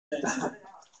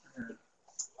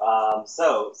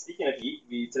So, speaking of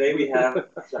heat, today we have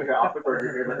Dr. Alfred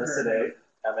here with us today.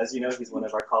 As you know, he's one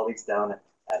of our colleagues down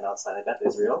at Mount Sinai Beth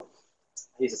Israel.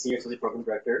 He's a senior associate program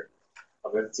director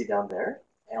of residency down there,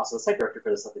 and also the site director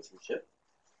for the subject leadership.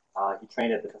 He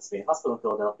trained at the Pennsylvania Hospital in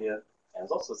Philadelphia, and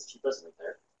was also the chief resident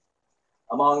there.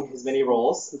 Among his many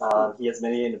roles, he has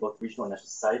many in both regional and national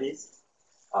societies.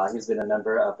 He's been a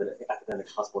member of the Academic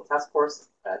Hospital Task Force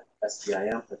at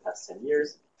SGIM for the past 10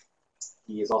 years.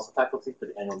 He is also faculty for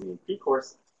the annual meeting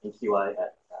pre-course in QI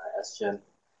at SGIM.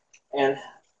 And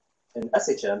in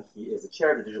SHM, he is the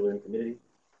chair of the Digital Learning Committee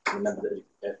and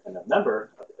a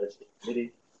member of the Education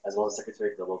Committee, as well as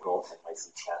secretary for the local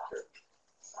NYC chapter.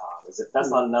 As if that's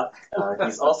not enough,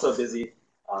 he's also busy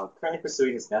currently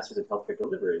pursuing his master's in healthcare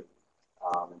delivery.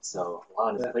 And so a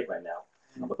lot on his plate right now.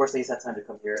 But fortunately, he's had time to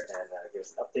come here and give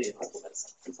us an update in hospital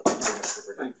medicine. So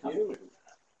thank you.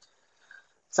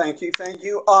 Thank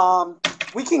you.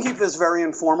 We can keep this very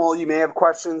informal. You may have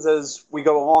questions as we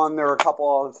go on. There are a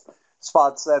couple of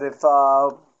spots that if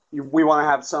we want to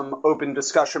have some open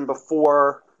discussion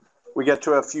before we get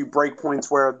to a few break points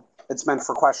where it's meant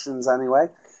for questions anyway.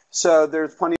 So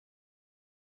there's plenty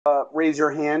of raise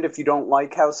your hand if you don't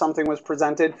like how something was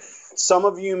presented. Some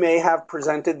of you may have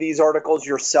presented these articles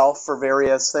yourself for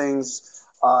various things,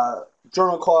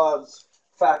 journal clubs,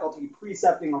 faculty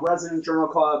precepting, a resident journal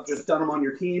club, just done them on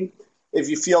your team. If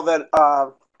you feel that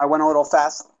I went a little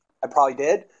fast, I probably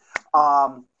did.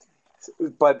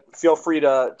 But feel free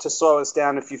to slow us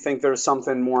down if you think there's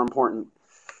something more important.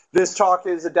 This talk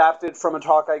is adapted from a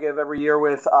talk I give every year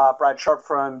with Brad Sharp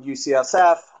from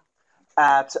UCSF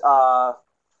at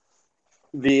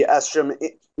the SGIM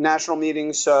national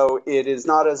meeting, so it is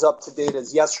not as up to date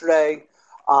as yesterday.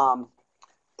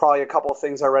 Probably a couple of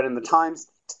things I read in the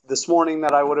Times this morning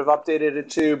that I would have updated it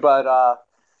to, but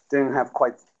didn't have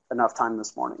quite enough time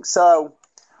this morning. So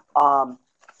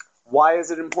why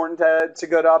is it important to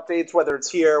go to updates, whether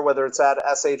it's here, whether it's at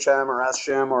SHM or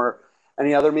SGIM or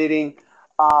any other meeting?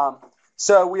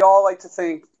 So we all like to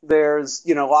think there's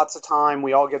lots of time.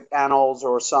 We all get annals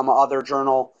or some other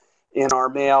journal in our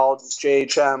mail,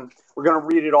 JHM. We're going to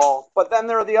read it all. But then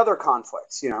there are the other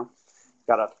conflicts,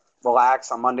 Got to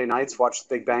relax on Monday nights, watch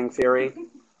The Big Bang Theory.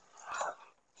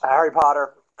 Harry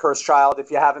Potter, Cursed Child. If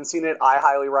you haven't seen it, I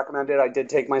highly recommend it. I did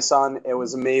take my son. It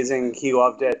was amazing. He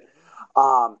loved it.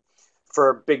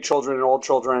 For big children and old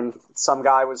children, some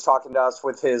guy was talking to us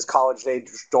with his college-age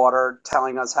daughter,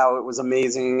 telling us how it was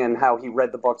amazing and how he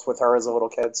read the books with her as a little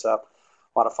kid. So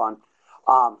a lot of fun.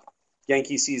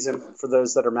 Yankee season, for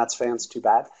those that are Mets fans, too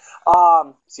bad.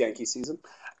 It's Yankee season.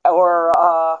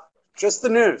 Or just the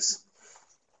news.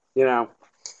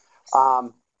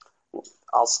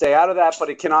 I'll stay out of that, but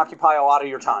it can occupy a lot of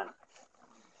your time.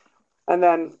 And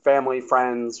then family,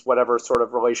 friends, whatever sort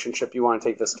of relationship you want to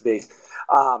take this to be.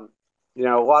 A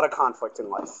lot of conflict in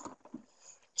life.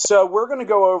 So we're going to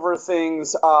go over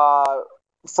things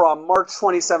from March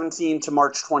 2017 to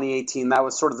March 2018. That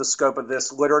was sort of the scope of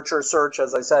this literature search,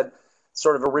 as I said,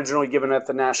 sort of originally given at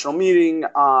the national meeting.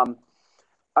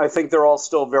 I think they're all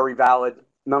still very valid.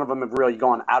 None of them have really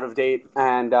gone out of date,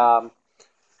 and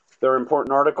they're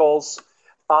important articles.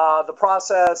 The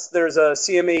process, there's a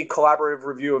CME collaborative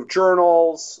review of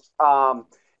journals,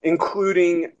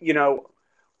 including,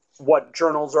 what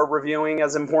journals are reviewing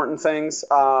as important things.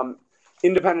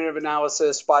 Independent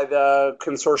analysis by the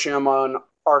Consortium on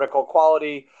Article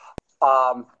Quality.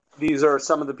 These are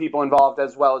some of the people involved,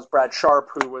 as well as Brad Sharp,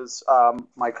 who was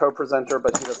my co-presenter,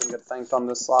 but he doesn't get thanked on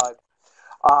this slide.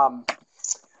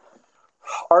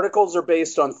 Articles are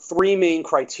based on three main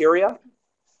criteria.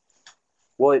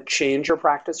 Will it change your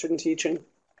practice in teaching,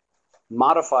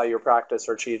 modify your practice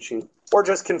or teaching, or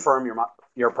just confirm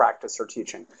your practice or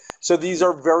teaching? So these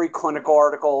are very clinical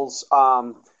articles,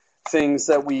 things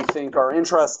that we think are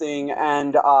interesting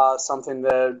and something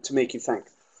to make you think.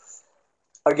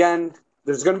 Again,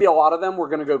 there's going to be a lot of them. We're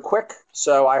going to go quick,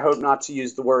 so I hope not to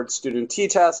use the word student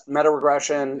t-test,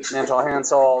 meta-regression,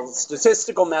 Mantel-Hansel,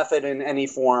 statistical method in any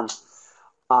form.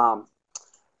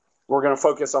 We're going to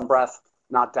focus on breadth,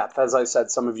 not depth. As I said,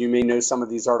 some of you may know some of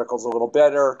these articles a little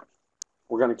better.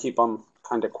 We're going to keep them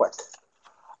kind of quick.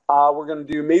 We're going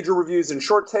to do major reviews and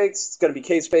short takes. It's going to be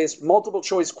case-based, multiple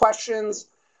choice questions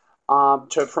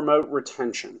to promote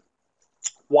retention.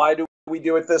 Why do we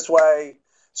do it this way?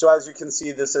 So as you can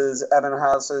see, this is Evan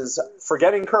House's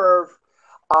forgetting curve.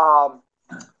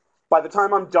 By the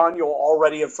time I'm done, you'll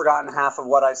already have forgotten half of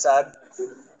what I said.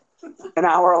 An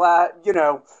hour,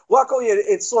 luckily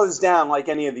it slows down like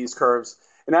any of these curves.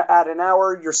 And at an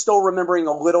hour, you're still remembering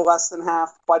a little less than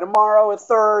half. By tomorrow, a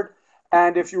third.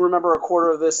 And if you remember a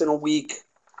quarter of this in a week,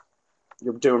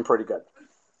 You're doing pretty good.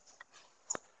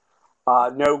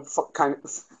 No kind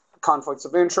of conflicts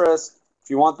of interest. If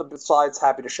you want the slides,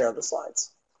 happy to share the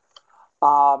slides.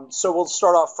 So we'll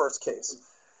start off first case.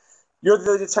 You're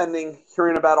the attending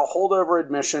hearing about a holdover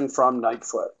admission from night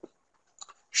foot.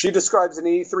 She describes an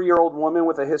 83-year-old woman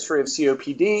with a history of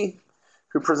COPD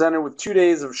who presented with 2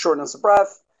 days of shortness of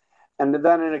breath and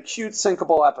then an acute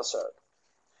syncopal episode.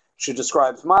 She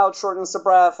describes mild shortness of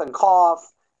breath and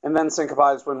cough and then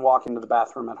syncopizes when walking to the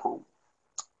bathroom at home.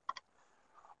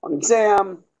 On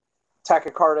exam,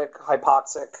 tachycardic,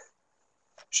 hypoxic.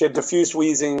 She had diffuse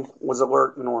wheezing, was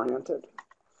alert and oriented.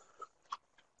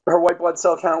 Her white blood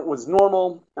cell count was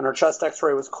normal, and her chest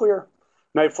x-ray was clear.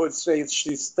 Nightfoot states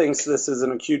she thinks this is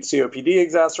an acute COPD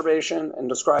exacerbation and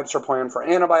describes her plan for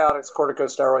antibiotics,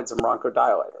 corticosteroids, and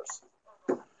bronchodilators.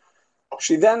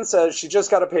 She then says she just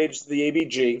got a page to the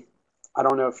ABG. I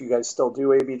don't know if you guys still do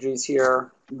ABGs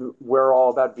here. We're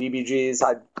all about VBGs.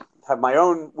 I have my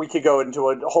own. We could go into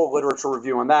a whole literature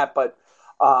review on that, but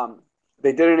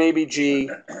they did an ABG.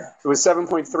 It was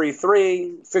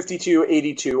 7.33,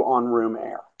 5282 on room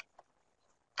air.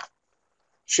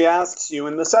 She asks you,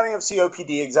 in the setting of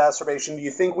COPD exacerbation, do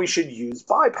you think we should use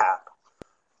BiPAP,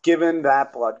 given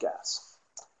that blood gas?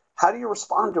 How do you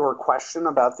respond to her question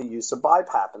about the use of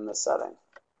BiPAP in this setting?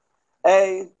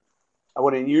 A, I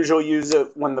wouldn't usually use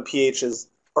it when the pH is,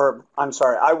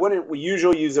 we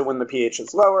usually use it when the pH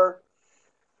is lower.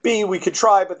 B, we could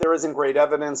try, but there isn't great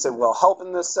evidence it will help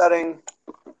in this setting.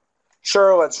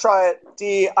 Sure, let's try it.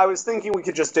 D, I was thinking we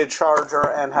could just discharge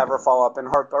her and have her follow up in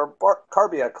her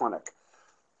cardiac clinic.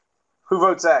 Who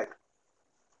votes A?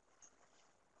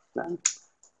 None.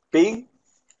 B?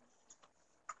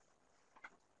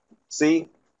 C?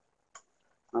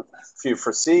 A few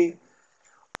for C.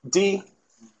 D?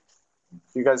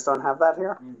 You guys don't have that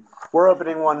here? We're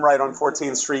opening one right on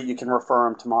 14th Street. You can refer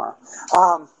them tomorrow.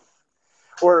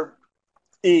 Or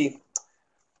E,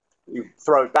 you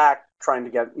throw it back, trying to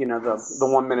get the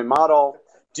 1 minute model.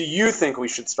 Do you think we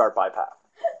should start BiPAP?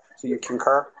 Do you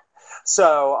concur?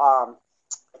 So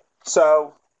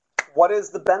what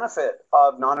is the benefit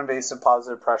of non-invasive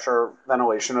positive pressure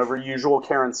ventilation over usual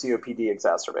care in COPD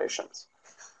exacerbations?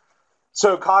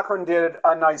 So Cochrane did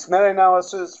a nice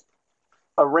meta-analysis,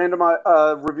 randomized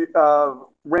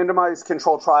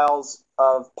controlled trials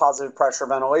of positive pressure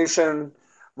ventilation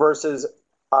versus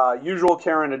usual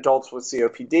care in adults with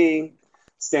COPD,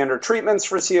 standard treatments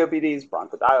for COPDs,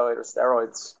 bronchodilators,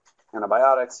 steroids,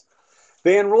 antibiotics.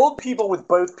 They enrolled people with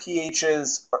both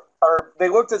pHs, or they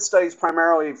looked at studies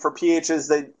primarily for pHs.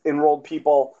 They enrolled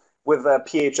people with a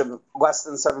pH of less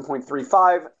than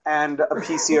 7.35 and a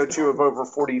PCO2 of over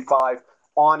 45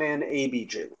 on an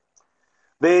ABG.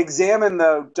 They examined,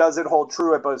 though, does it hold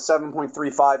true at both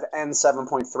 7.35 and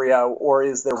 7.30, or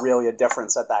is there really a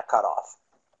difference at that cutoff?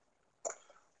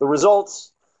 The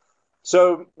results,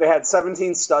 so they had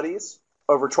 17 studies,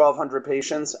 over 1,200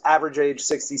 patients, average age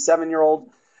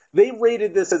 67-year-old. They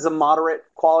rated this as a moderate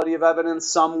quality of evidence.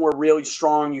 Some were really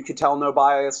strong. You could tell no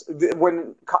bias.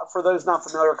 For those not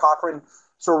familiar, Cochrane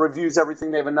sort of reviews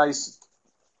everything. They have a nice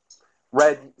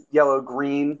red, yellow,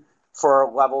 green for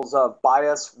levels of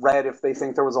bias. Red if they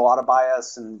think there was a lot of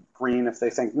bias, and green if they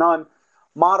think none.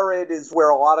 Moderate is where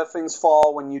a lot of things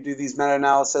fall when you do these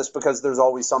meta-analysis because there's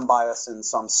always some bias in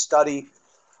some study.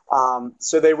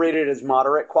 So they rated it as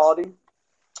moderate quality.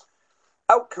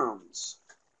 Outcomes.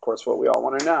 Of course, what we all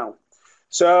want to know.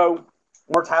 So,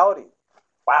 mortality.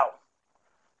 Wow.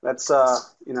 That's,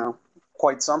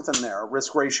 quite something there.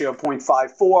 Risk ratio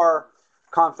 0.54.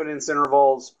 Confidence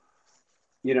intervals,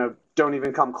 don't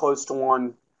even come close to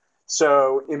 1.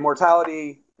 So, in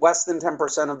mortality, less than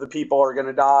 10% of the people are going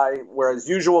to die, whereas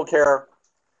usual care,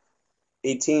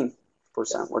 18%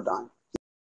 were dying.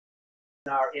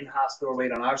 Our in-hospital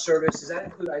rate on our service, does that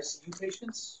include ICU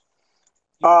patients?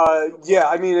 Yeah,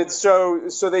 I mean, it's so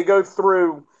they go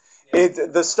through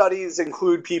it. The studies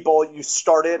include people you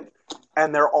started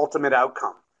and their ultimate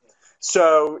outcome.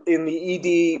 So in the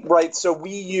ED, right? So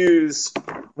we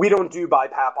don't do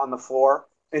BiPAP on the floor,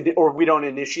 or we don't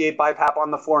initiate BiPAP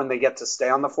on the floor, and they get to stay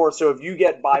on the floor. So if you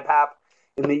get BiPAP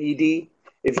in the ED,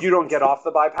 if you don't get off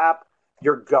the BiPAP,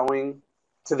 you're going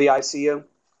to the ICU.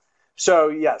 So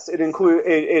yes, it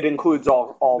includes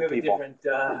all we have people. A different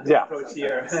approach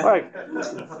here. Right.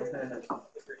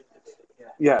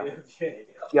 Yeah.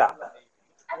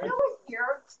 I know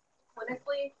here,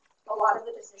 clinically, a lot of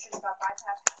the decision about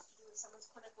BiPAP has to do with someone's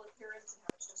clinical appearance and how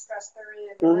much distress they're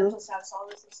in, their mental status, all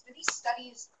those things. Do these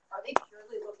studies, are they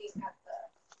purely looking at the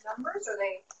numbers, or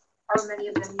are many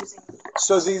of them using?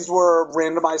 So these were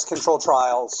randomized controlled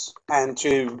trials, and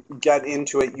to get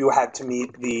into it, you had to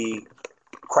meet the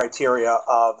criteria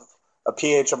of a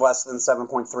pH of less than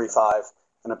 7.35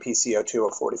 and a PCO2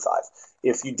 of 45.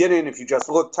 If you just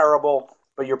looked terrible,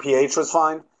 but your pH was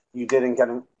fine, you couldn't get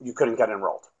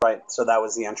enrolled, right? So that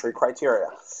was the entry criteria.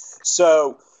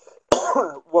 So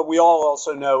what we all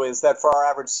also know is that for our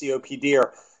average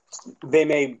COPDer, they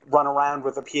may run around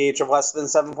with a pH of less than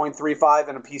 7.35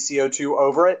 and a PCO2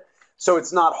 over it. So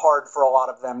it's not hard for a lot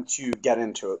of them to get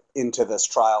into this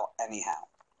trial anyhow.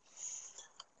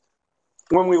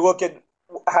 When we look at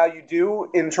how you do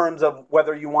in terms of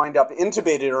whether you wind up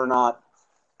intubated or not,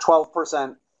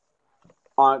 12%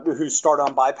 who start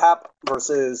on BiPAP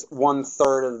versus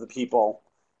 1/3 of the people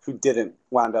who didn't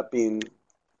wound up being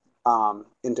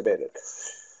intubated.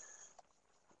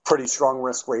 Pretty strong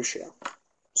risk ratio.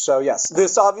 So yes,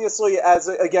 this obviously,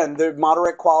 again, the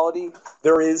moderate quality,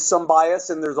 there is some bias,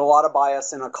 and there's a lot of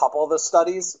bias in a couple of the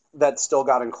studies that still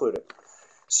got included.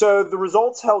 So the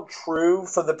results held true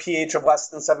for the pH of less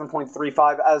than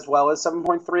 7.35 as well as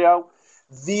 7.30.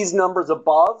 These numbers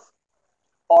above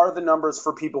are the numbers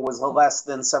for people with less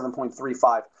than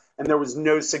 7.35, and there was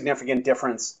no significant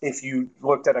difference if you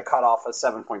looked at a cutoff of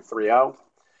 7.30.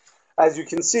 As you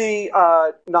can see,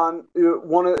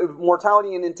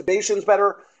 mortality and intubation is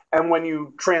better, and when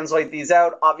you translate these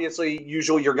out, obviously,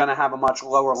 usually you're going to have a much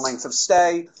lower length of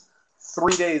stay,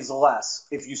 3 days less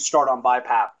if you start on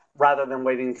BiPAP, rather than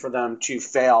waiting for them to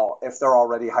fail if they're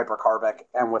already hypercarbic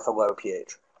and with a low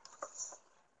pH.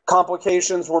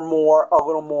 Complications were a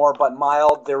little more, but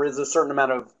mild. There is a certain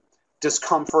amount of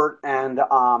discomfort and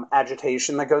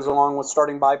agitation that goes along with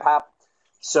starting BiPAP.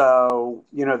 So,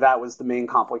 that was the main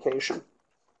complication.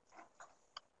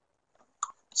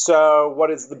 So,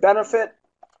 what is the benefit?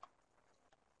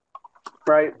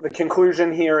 Right? The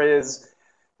conclusion here is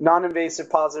non-invasive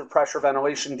positive pressure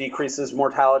ventilation decreases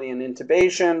mortality and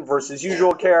intubation versus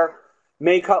usual care,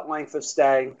 may cut length of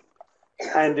stay,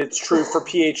 and it's true for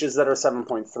pHs that are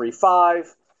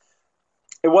 7.35.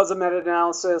 It was a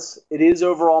meta-analysis. It is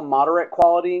overall moderate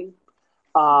quality.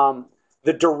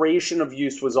 The duration of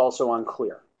use was also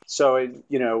unclear. So,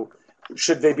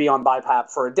 should they be on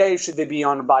BiPAP for a day? Should they be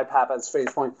on BiPAP as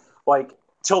phase point,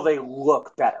 till they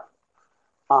look better?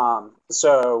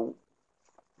 So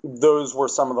those were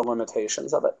some of the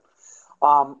limitations of it.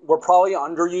 We're probably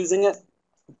underusing it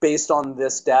based on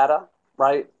this data,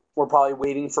 right? We're probably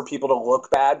waiting for people to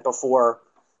look bad before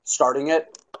starting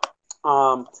it.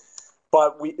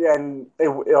 But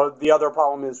the other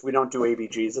problem is we don't do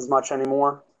ABGs as much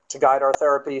anymore to guide our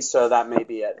therapy, so that may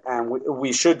be it. And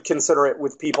we should consider it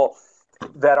with people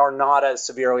that are not as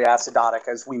severely acidotic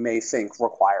as we may think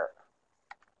required.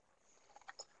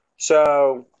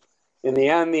 So in the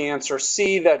end, the answer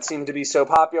C, that seemed to be so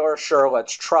popular, sure,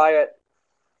 let's try it,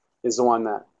 is the one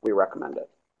that we recommended.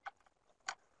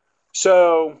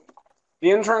 So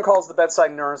the intern calls the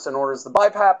bedside nurse and orders the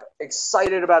BiPAP,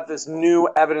 excited about this new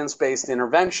evidence-based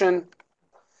intervention.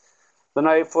 The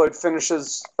night Floyd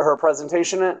finishes her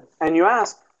presentation, and you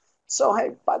ask, so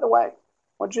hey, by the way,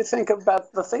 what did you think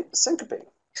about the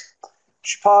syncope?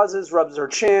 She pauses, rubs her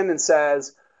chin, and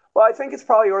says, well, I think it's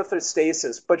probably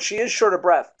orthostasis, but she is short of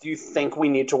breath. Do you think we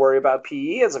need to worry about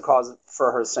PE as a cause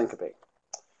for her syncope?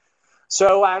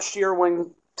 So last year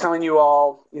when telling you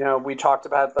all, we talked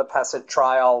about the PESIT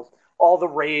trial, all the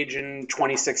rage in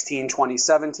 2016,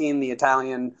 2017, the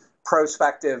Italian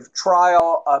prospective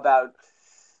trial about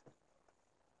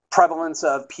prevalence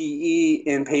of PE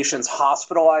in patients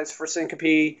hospitalized for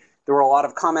syncope. There were a lot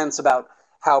of comments about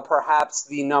how perhaps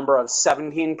the number of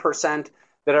 17%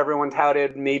 that everyone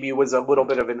touted maybe was a little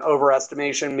bit of an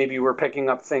overestimation. Maybe we're picking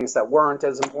up things that weren't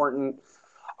as important.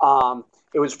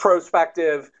 It was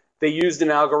prospective. They used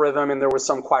an algorithm, and there was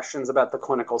some questions about the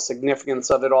clinical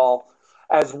significance of it all,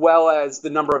 as well as the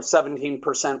number of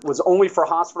 17% was only for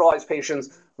hospitalized patients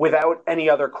without any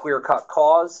other clear-cut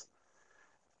cause.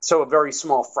 So a very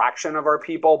small fraction of our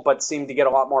people, but seemed to get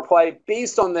a lot more play.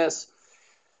 Based on this,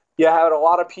 you had a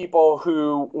lot of people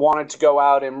who wanted to go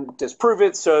out and disprove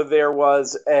it. So there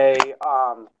was a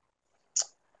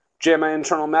JAMA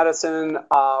Internal Medicine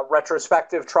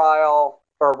retrospective trial,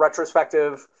 or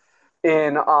retrospective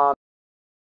in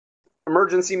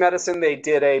emergency medicine. They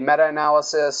did a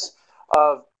meta-analysis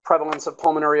of prevalence of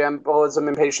pulmonary embolism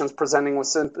in patients presenting with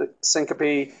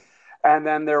syncope. And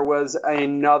then there was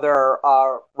another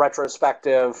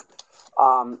retrospective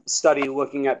study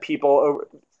looking at people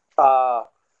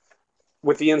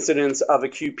with the incidence of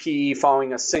acute PE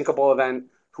following a syncopal event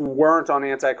who weren't on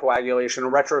anticoagulation, a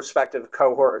retrospective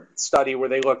cohort study where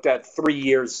they looked at 3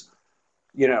 years,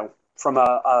 from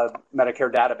a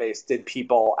Medicare database. Did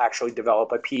people actually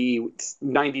develop a PE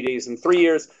 90 days and 3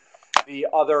 years? The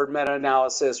other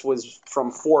meta-analysis was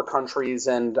from 4 countries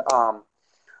and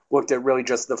looked at really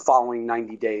just the following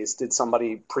 90 days. Did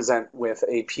somebody present with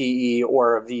a PE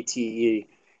or a VTE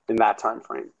in that time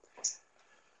frame?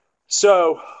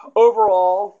 So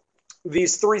overall,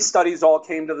 these 3 studies all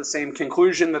came to the same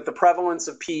conclusion, that the prevalence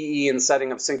of PE in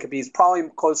setting of syncope is probably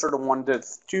closer to 1 to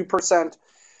 2%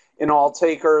 in all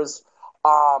takers.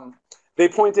 They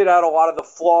pointed out a lot of the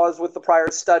flaws with the prior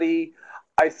study.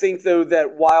 I think, though,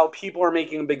 that while people are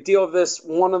making a big deal of this,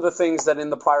 one of the things that in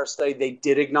the prior study they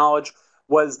did acknowledge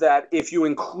was that if you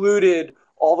included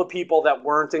all the people that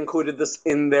weren't included this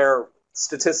in their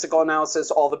statistical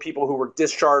analysis, all the people who were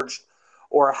discharged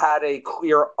or had a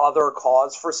clear other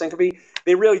cause for syncope,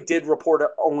 they really did report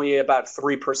only about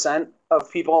 3%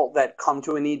 of people that come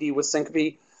to an ED with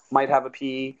syncope might have a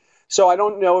PE. So I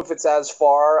don't know if it's as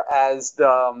far as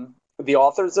the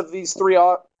authors of these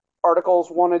 3 articles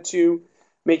wanted to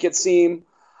make it seem.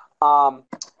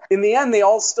 In the end, they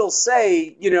all still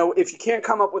say, if you can't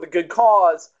come up with a good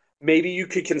cause, maybe you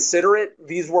could consider it.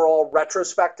 These were all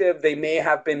retrospective. They may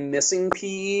have been missing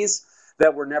PEs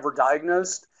that were never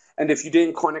diagnosed. And if you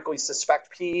didn't clinically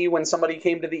suspect PE when somebody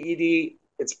came to the ED,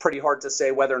 it's pretty hard to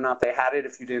say whether or not they had it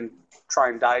if you didn't try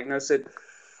and diagnose it.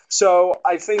 So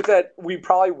I think that we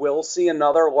probably will see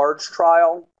another large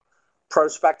trial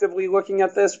prospectively looking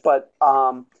at this, but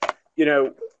the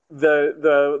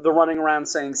running around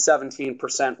saying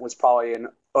 17% was probably an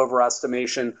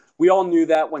overestimation. We all knew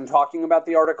that when talking about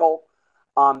the article,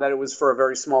 that it was for a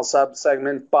very small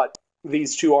subsegment, but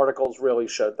these 2 articles really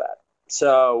showed that.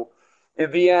 So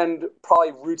in the end,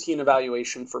 probably routine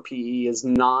evaluation for PE is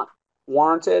not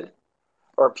warranted,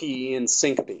 or PE and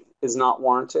syncope is not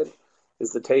warranted,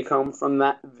 is the take home from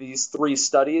these 3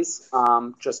 studies,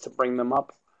 just to bring them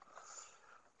up.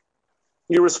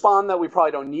 You respond that we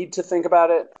probably don't need to think about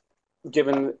it,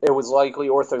 given it was likely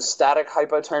orthostatic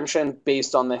hypotension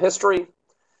based on the history.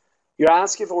 You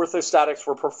ask if orthostatics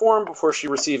were performed before she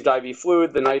received IV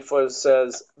fluid. The night flow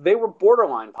says they were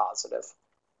borderline positive.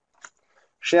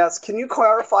 She asks, can you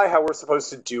clarify how we're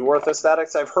supposed to do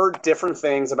orthostatics? I've heard different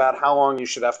things about how long you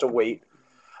should have to wait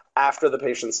after the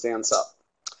patient stands up.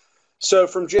 So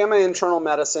from JAMA Internal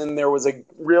Medicine, there was a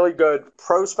really good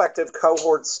prospective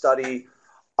cohort study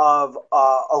of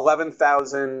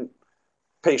 11,000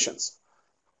 patients.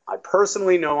 I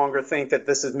personally no longer think that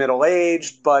this is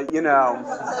middle-aged, but we're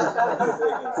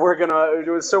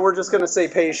just gonna say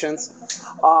patients.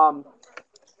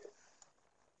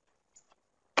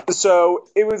 So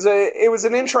it was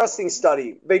an interesting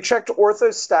study. They checked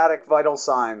orthostatic vital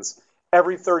signs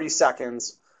every 30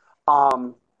 seconds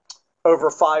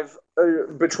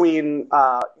between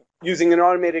using an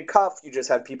automated cuff. You just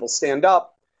had people stand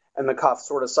up and the cuff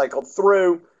sort of cycled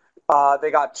through. They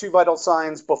got 2 vital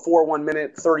signs before 1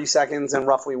 minute, 30 seconds, and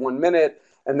roughly 1 minute,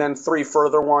 and then 3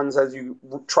 further ones as you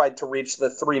tried to reach the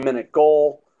 3-minute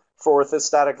goal for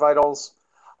orthostatic vitals.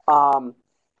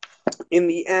 In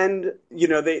the end,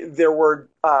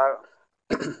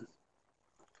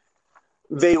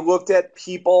 they looked at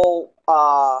people.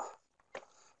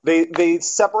 They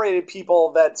separated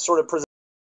people that sort of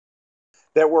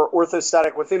that were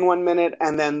orthostatic within 1 minute,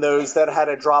 and then those that had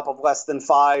a drop of less than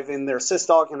 5 in their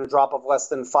systolic and a drop of less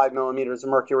than 5 millimeters of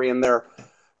mercury in their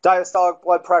diastolic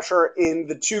blood pressure. In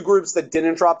the 2 groups that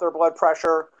didn't drop their blood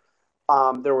pressure,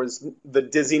 there was the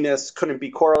dizziness couldn't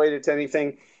be correlated to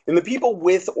anything. In the people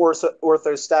with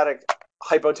orthostatic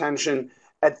hypotension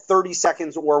at 30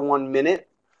 seconds or 1 minute,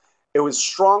 it was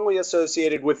strongly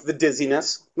associated with the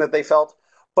dizziness that they felt,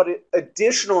 but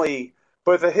additionally,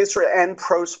 both a history and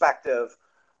prospective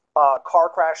car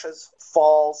crashes,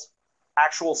 falls,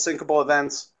 actual syncopal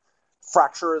events,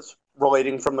 fractures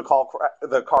relating from the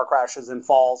car crashes and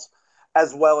falls,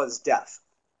 as well as death.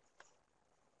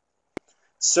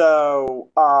 So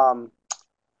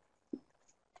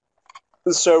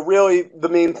really the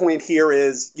main point here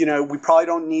is, we probably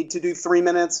don't need to do 3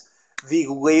 minutes. The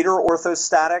later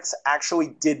orthostatics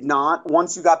actually did not.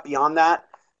 Once you got beyond that,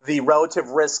 the relative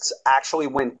risks actually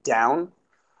went down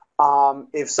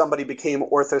if somebody became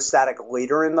orthostatic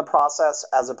later in the process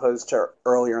as opposed to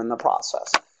earlier in the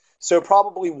process. So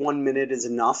probably 1 minute is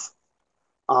enough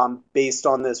based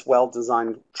on this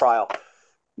well-designed trial.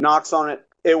 Knocks on it,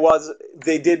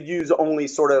 they did use only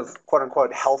sort of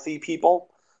quote-unquote healthy people.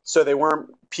 So they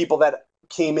weren't people that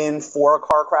came in for a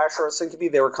car crash or a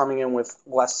syncope. They were coming in with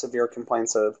less severe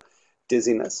complaints of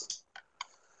dizziness.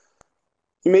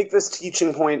 You make this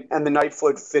teaching point, and the night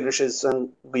float finishes and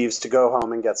leaves to go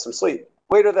home and get some sleep.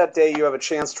 Later that day, you have a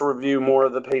chance to review more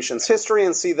of the patient's history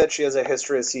and see that she has a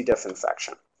history of C. diff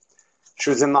infection. She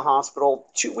was in the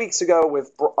hospital 2 weeks ago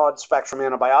with broad-spectrum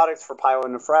antibiotics for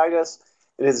pyelonephritis.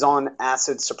 It is on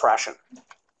acid suppression.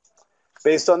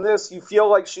 Based on this, you feel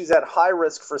like she's at high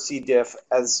risk for C. diff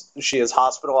as she is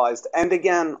hospitalized and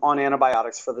again on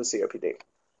antibiotics for the COPD.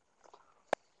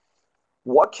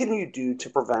 What can you do to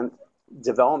prevent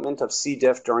development of C.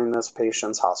 diff during this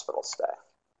patient's hospital stay?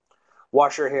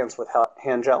 Wash your hands with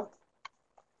hand gel.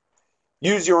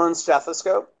 Use your own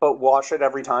stethoscope, but wash it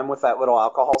every time with that little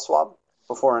alcohol swab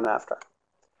before and after.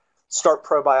 Start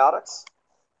probiotics.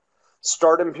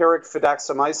 Start empiric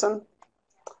fidaxomicin.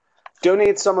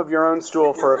 Donate some of your own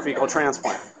stool for a fecal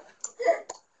transplant.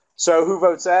 So who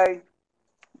votes A?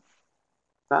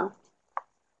 No?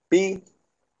 B?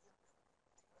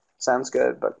 Sounds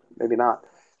good, but maybe not.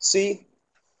 C?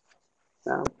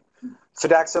 No?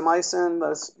 Fidaxomicin,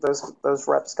 those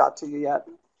reps got to you yet?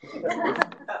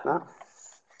 No?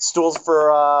 Stools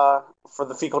for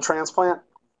the fecal transplant?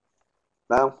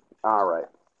 No? All right.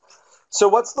 So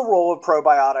what's the role of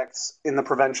probiotics in the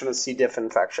prevention of C. diff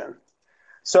infection?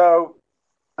 So,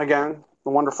 again,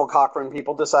 the wonderful Cochrane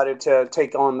people decided to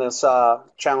take on this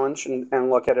challenge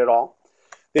and look at it all.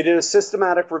 They did a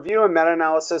systematic review and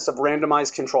meta-analysis of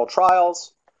randomized controlled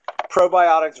trials,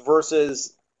 probiotics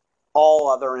versus all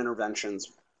other interventions,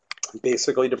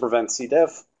 basically to prevent C.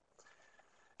 diff.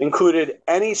 Included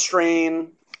any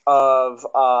strain of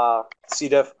C.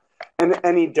 diff and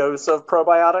any dose of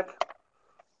probiotic.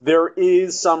 There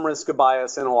is some risk of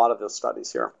bias in a lot of the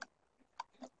studies here.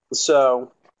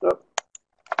 So,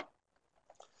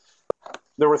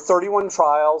 there were 31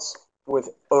 trials with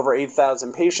over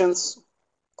 8,000 patients.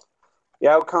 The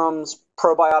outcomes,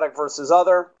 probiotic versus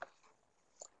other,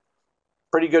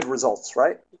 pretty good results,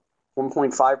 right?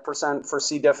 1.5% for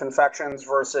C. diff infections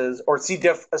versus, or C.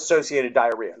 diff associated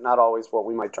diarrhea, not always what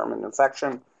we might term an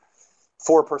infection.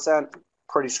 4%,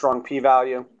 pretty strong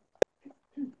p-value.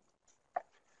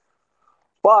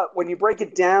 But when you break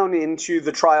it down into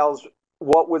the trials,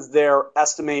 what was their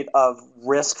estimate of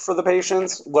risk for the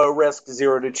patients? Low risk,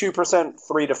 0 to 2%,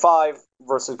 3 to 5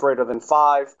 versus greater than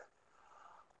 5.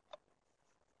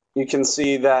 You can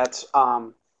see that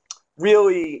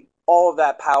really all of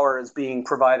that power is being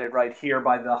provided right here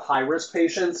by the high-risk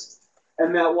patients.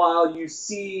 And that while you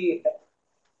see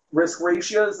risk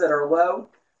ratios that are low,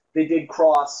 they did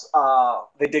cross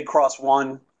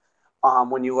 1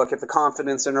 when you look at the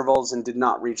confidence intervals and did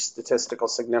not reach statistical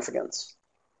significance.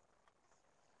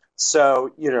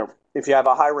 So, if you have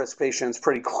a high-risk patient, it's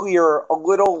pretty clear, a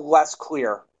little less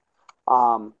clear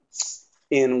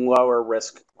in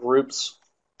lower-risk groups.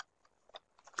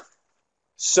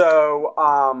 So,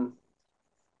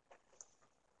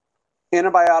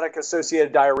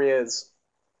 antibiotic-associated diarrhea is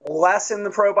less in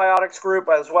the probiotics group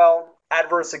as well.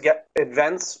 Adverse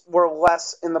events were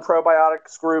less in the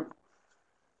probiotics group.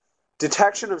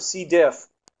 Detection of C. diff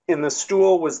in the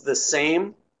stool was the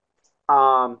same.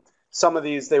 Some of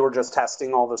these, they were just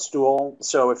testing all the stool.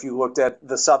 So if you looked at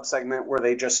the subsegment where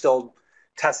they just still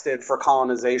tested for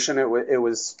colonization, it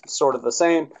was sort of the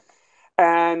same.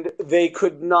 And they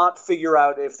could not figure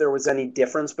out if there was any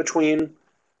difference between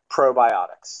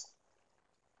probiotics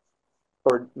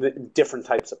or the different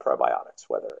types of probiotics,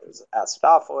 whether it was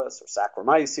acidophilus or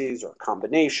Saccharomyces or a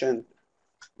combination.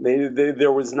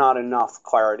 There was not enough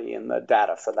clarity in the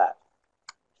data for that.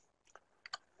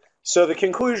 So the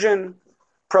conclusion,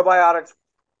 probiotics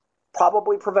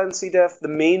probably prevent C. diff. The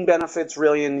main benefits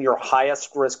really in your highest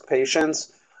risk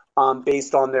patients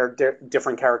based on their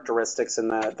different characteristics and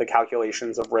the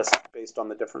calculations of risk based on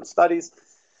the different studies.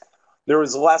 There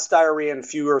was less diarrhea and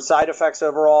fewer side effects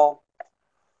overall.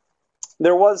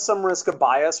 There was some risk of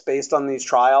bias based on these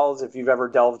trials. If you've ever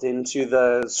delved into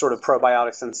the sort of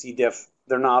probiotics and C. diff,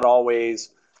 they're not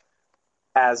always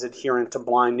as adherent to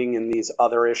blinding in these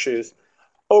other issues.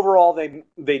 Overall,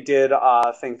 they did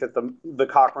think that the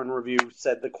Cochrane review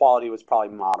said the quality was probably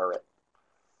moderate.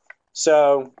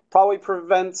 So probably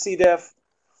prevent C. diff,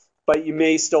 but you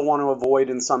may still want to avoid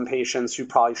in some patients who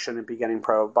probably shouldn't be getting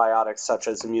probiotics, such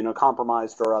as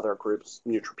immunocompromised or other groups,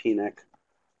 neutropenic,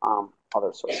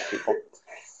 other sorts of people.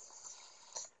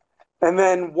 And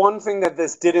then one thing that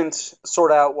this didn't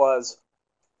sort out was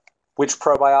which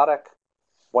probiotic,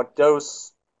 what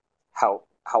dose, how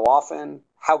often,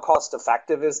 how cost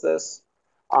effective is this?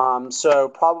 So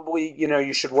probably,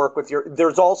 you should work with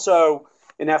there's also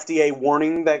an FDA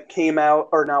warning that came out,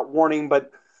 or not warning,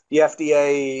 but the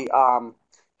FDA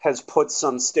has put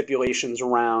some stipulations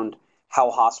around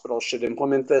how hospitals should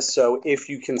implement this. So if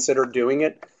you consider doing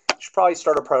it, you should probably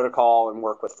start a protocol and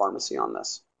work with pharmacy on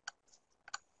this.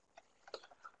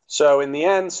 So in the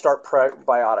end, start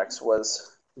probiotics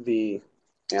was the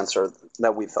answer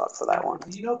that we thought for that one.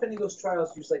 Do you know if any of those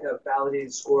trials use like a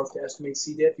validated score to estimate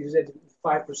C. diff? You said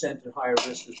 5% and higher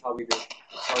risk is probably the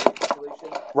target population.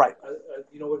 Right.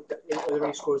 You know, are there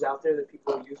any scores out there that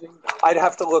people are using? I'd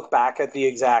have to look back at the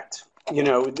exact,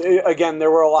 again,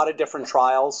 there were a lot of different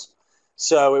trials,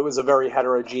 so it was a very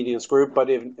heterogeneous group, but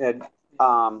and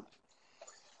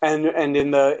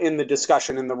in the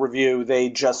discussion, in the review, they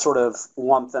just sort of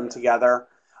lumped them together.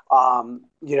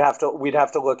 We'd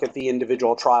have to look at the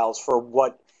individual trials for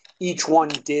what each one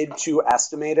did to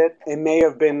estimate it. It may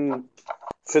have been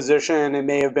physician, it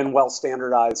may have been well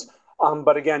standardized.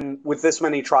 But again, with this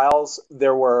many trials,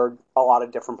 there were a lot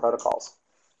of different protocols.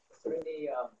 Is there any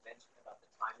mention about the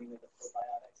timing of the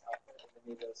probiotics output in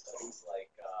any of those studies,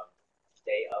 like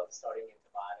day of starting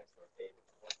antibiotics or day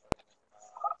before starting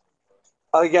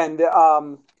antibiotics? Again,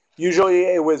 usually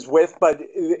it was but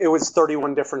it was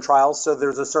 31 different trials, so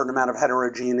there's a certain amount of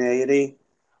heterogeneity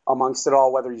amongst it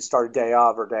all, whether you start day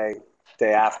of or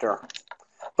day after.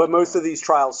 But most of these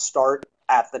trials start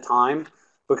at the time,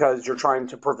 because you're trying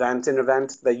to prevent an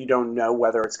event that you don't know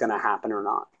whether it's going to happen or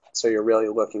not. So you're really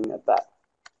looking at that.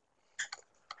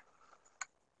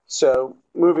 So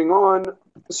moving on.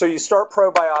 So you start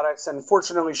probiotics, and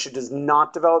fortunately she does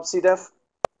not develop C. diff.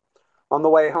 On the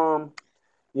way home,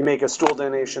 you make a stool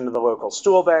donation to the local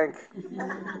stool bank.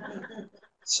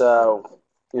 So,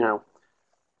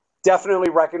 definitely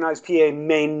recognize PA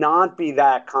may not be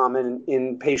that common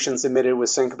in patients admitted with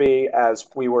syncope, as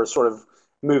we were sort of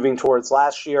moving towards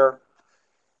last year.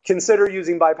 Consider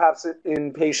using BiPAPs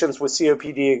in patients with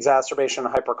COPD, exacerbation,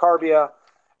 and hypercarbia,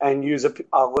 and use a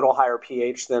little higher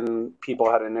pH than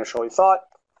people had initially thought.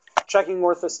 Checking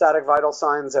orthostatic vital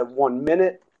signs at 1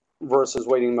 minute versus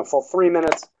waiting the full 3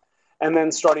 minutes, and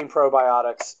then starting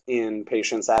probiotics in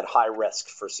patients at high risk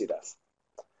for C. diff.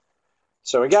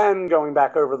 So again, going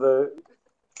back over the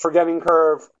forgetting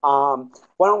curve, why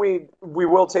don't we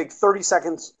will take 30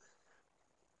 seconds.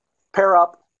 Pair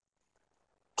up,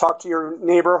 talk to your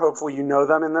neighbor, hopefully you know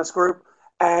them in this group,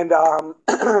 and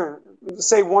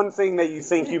say one thing that you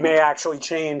think you may actually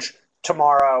change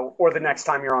tomorrow or the next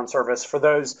time you're on service, for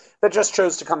those that just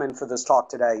chose to come in for this talk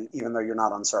today, even though you're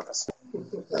not on service.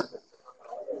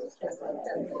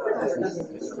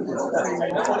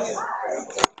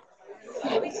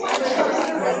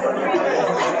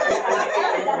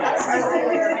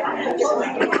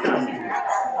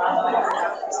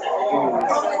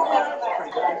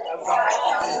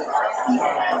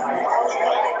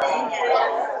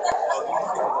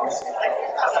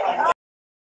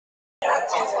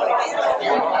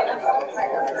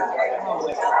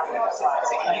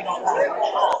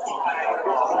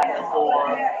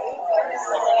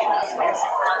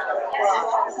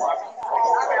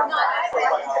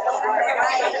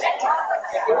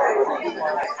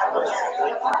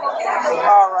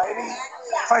 All righty.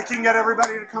 If I can get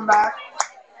everybody to come back.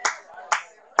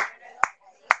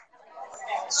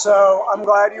 So I'm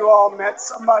glad you all met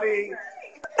somebody.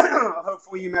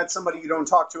 Hopefully you met somebody you don't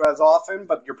talk to as often,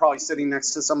 but you're probably sitting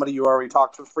next to somebody you already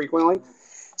talk to frequently.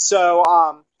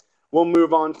 So we'll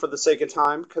move on for the sake of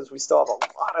time, because we still have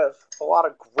a lot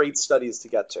of great studies to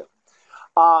get to.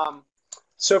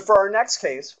 So for our next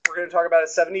case, we're going to talk about a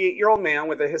 78-year-old man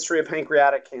with a history of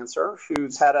pancreatic cancer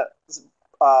who's had a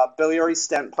biliary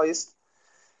stent placed.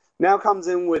 Now comes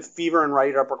in with fever and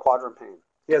right upper quadrant pain.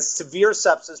 He has severe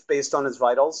sepsis based on his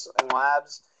vitals and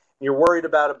labs, and you're worried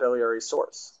about a biliary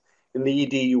source. In the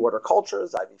ED, you order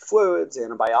cultures, IV fluids,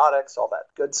 antibiotics, all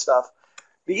that good stuff.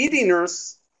 The ED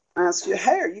nurse asks you,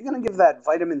 hey, are you going to give that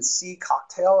vitamin C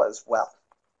cocktail as well?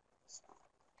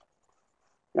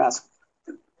 You ask,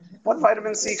 what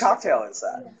vitamin C cocktail is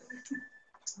that?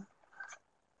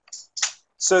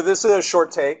 So this is a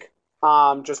short take,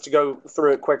 just to go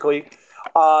through it quickly.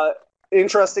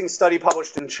 Interesting study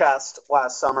published in Chest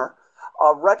last summer.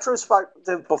 A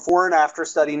retrospective before and after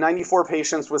study, 94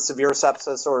 patients with severe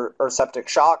sepsis or septic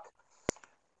shock.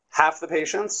 Half the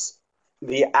patients,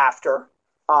 the after,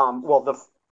 the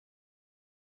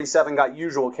 37 got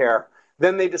usual care.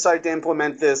 Then they decided to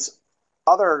implement this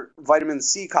other vitamin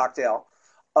C cocktail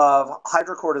of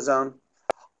hydrocortisone,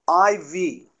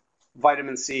 IV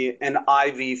vitamin C, and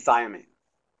IV thiamine.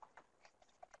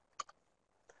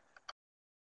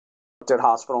 Looked at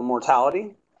hospital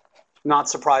mortality. Not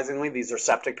surprisingly, these are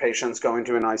septic patients going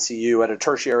to an ICU at a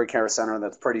tertiary care center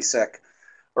that's pretty sick,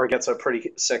 or gets a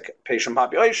pretty sick patient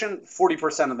population.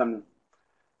 40% of them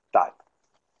died.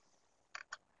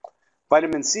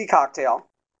 Vitamin C cocktail,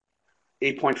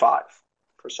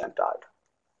 8.5% died.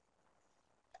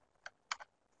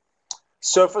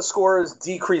 SOFA scores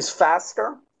decrease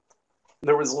faster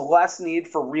there was less need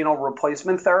for renal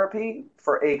replacement therapy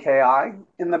for AKI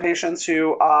in the patients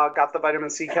who got the vitamin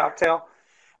C cocktail,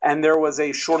 and there was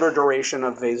a shorter duration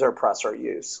of vasopressor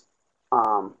use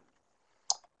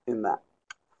in that.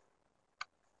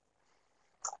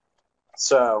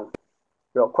 So,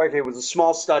 real quick, it was a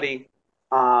small study.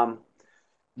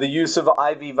 The use of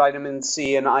IV vitamin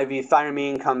C and IV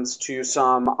thiamine comes to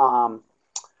some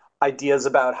ideas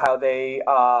about how they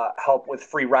help with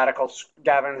free radical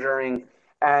scavenging.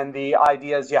 And the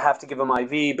idea is you have to give them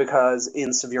IV because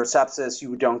in severe sepsis,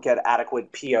 you don't get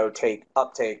adequate PO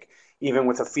uptake, even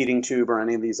with a feeding tube or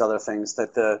any of these other things,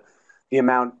 that the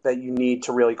amount that you need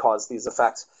to really cause these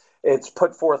effects. It's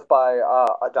put forth by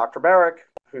Dr. Barrick,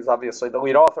 who's obviously the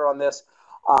lead author on this.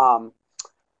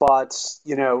 But,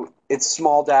 it's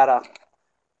small data.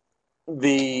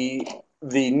 The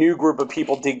new group of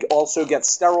people did also get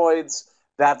steroids.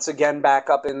 That's, again, back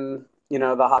up in,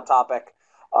 the hot topic.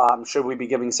 Should we be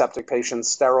giving septic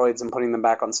patients steroids and putting them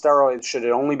back on steroids? Should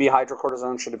it only be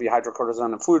hydrocortisone? Should it be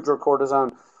hydrocortisone and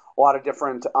fludrocortisone? A lot of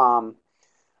different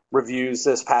reviews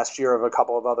this past year of a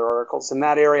couple of other articles in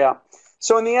that area.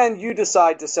 So in the end, you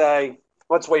decide to say,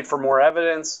 let's wait for more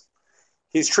evidence.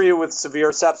 He's treated with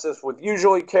severe sepsis with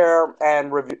usually care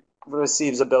and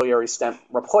receives a biliary stent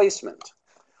replacement.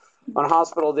 On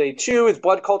hospital day 2, his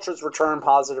blood cultures return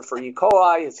positive for E.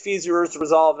 coli, his fissures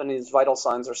resolve, and his vital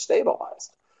signs are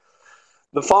stabilized.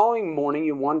 The following morning,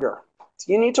 you wonder,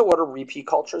 do you need to order repeat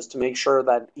cultures to make sure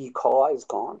that E. coli is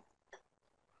gone?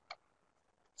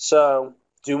 So,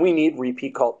 do we need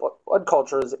repeat blood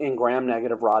cultures in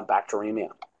gram-negative rod bacteremia?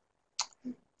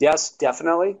 Yes,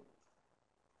 definitely.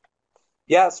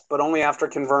 Yes, but only after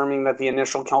confirming that the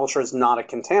initial culture is not a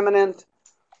contaminant.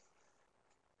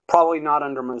 Probably not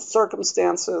under most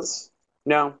circumstances.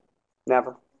 No,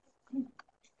 never.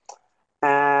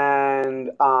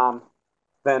 And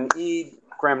then E,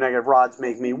 gram-negative rods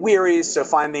make me weary, so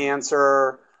find the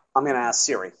answer. I'm going to ask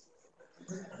Siri.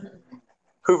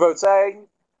 Who votes A?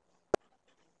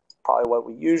 Probably what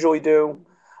we usually do.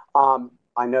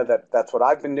 I know that's what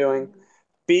I've been doing.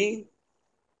 B?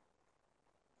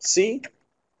 C?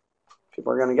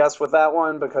 People are going to guess with that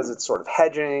one because it's sort of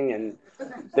hedging and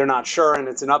they're not sure and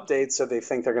it's an update, so they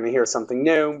think they're going to hear something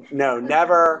new. No,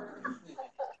 never.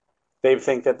 They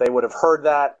think that they would have heard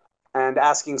that. And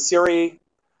asking Siri,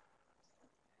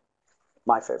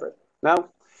 my favorite. No?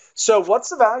 So what's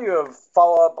the value of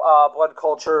follow-up blood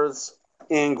cultures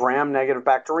in gram-negative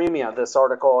bacteremia? This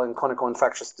article in Clinical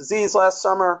Infectious Disease last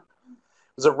summer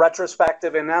was a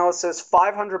retrospective analysis,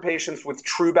 500 patients with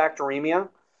true bacteremia.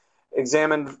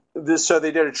 Examined this, so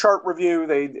they did a chart review.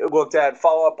 They looked at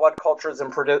follow-up blood cultures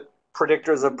and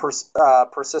predictors of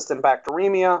persistent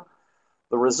bacteremia.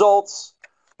 The results,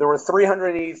 there were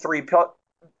 383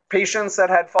 patients that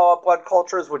had follow-up blood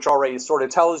cultures, which already sort of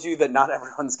tells you that not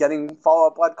everyone's getting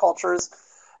follow-up blood cultures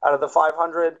out of the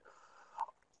 500.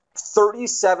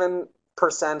 37%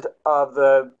 of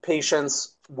the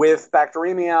patients with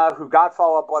bacteremia who got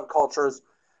follow-up blood cultures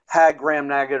had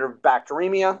gram-negative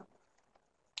bacteremia.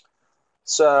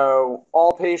 So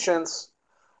all patients,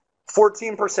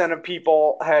 14% of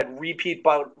people had repeat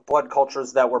blood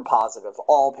cultures that were positive.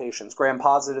 All patients,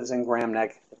 gram-positives and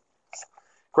gram-negatives.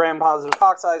 Gram-positive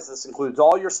cocci, this includes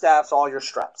all your staph, all your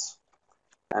streps.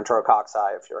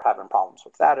 Enterococci, if you're having problems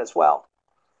with that as well.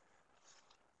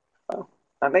 So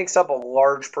that makes up a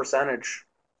large percentage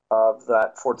of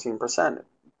that 14%.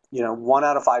 1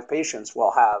 out of 5 patients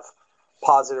will have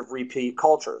positive repeat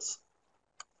cultures.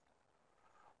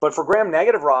 But for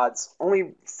gram-negative rods,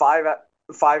 only 5%,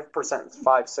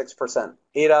 6%,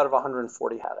 8 out of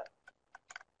 140 had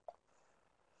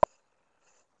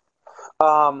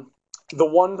it. The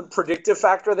one predictive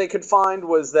factor they could find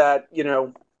was that,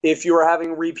 if you were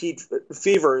having repeat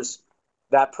fevers,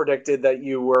 that predicted that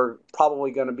you were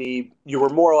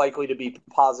more likely to be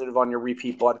positive on your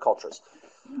repeat blood cultures.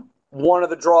 One of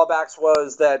the drawbacks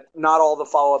was that not all the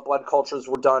follow-up blood cultures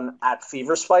were done at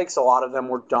fever spikes. A lot of them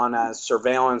were done as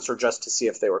surveillance or just to see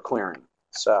if they were clearing.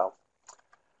 So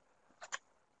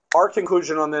our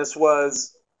conclusion on this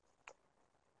was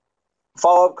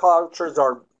follow-up cultures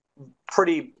are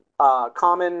pretty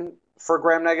common for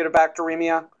gram-negative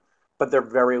bacteremia, but they're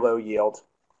very low yield.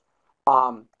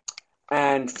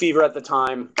 And fever at the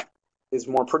time is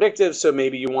more predictive, so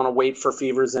maybe you want to wait for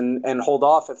fevers and hold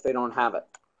off if they don't have it.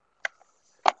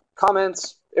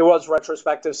 Comments, it was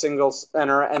retrospective single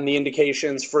center, and the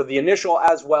indications for the initial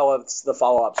as well as the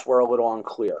follow-ups were a little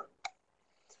unclear.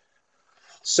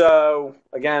 So,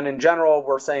 again, in general,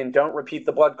 we're saying don't repeat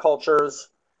the blood cultures.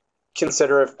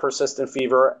 consider if persistent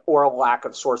fever or a lack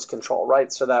of source control,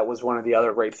 right? So that was one of the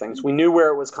other great things. We knew where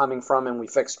it was coming from and we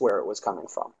fixed where it was coming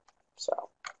from.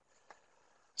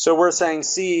 So we're saying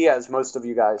C, as most of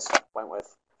you guys went with,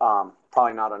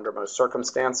 probably not under most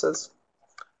circumstances.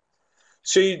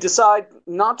 So you decide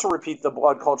not to repeat the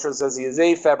blood cultures as he is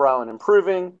afebrile and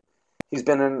improving. He's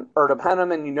been in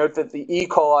ertapenem, and you note that the E.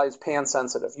 coli is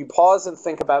pan-sensitive. You pause and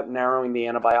think about narrowing the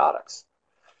antibiotics.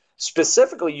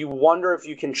 Specifically, you wonder if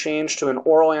you can change to an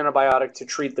oral antibiotic to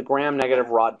treat the gram-negative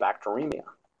rod bacteremia.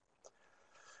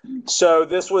 So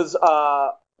this was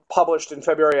published in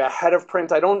February ahead of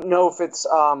print. I don't know if it's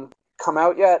come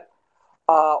out yet.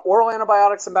 Oral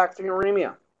antibiotics and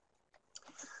bacteremia.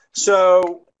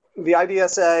 So the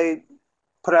IDSA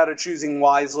put out a choosing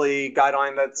wisely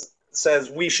guideline that says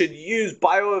we should use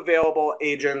bioavailable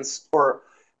agents, or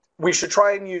we should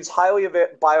try and use highly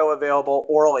bioavailable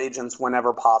oral agents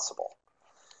whenever possible.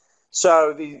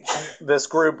 So this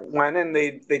group went and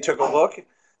they took a look.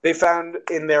 They found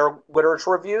in their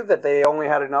literature review that they only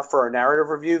had enough for a narrative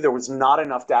review. There was not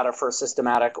enough data for a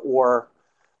systematic or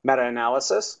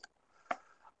meta-analysis.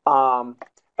 And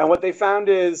what they found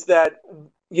is that,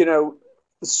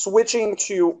 switching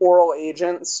to oral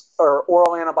agents or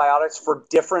oral antibiotics for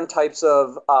different types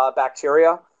of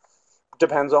bacteria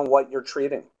depends on what you're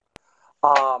treating.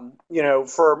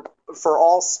 For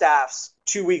all staffs,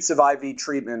 2 weeks of IV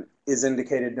treatment is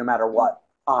indicated no matter what,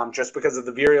 just because of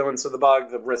the virulence of the bug,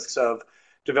 the risks of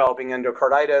developing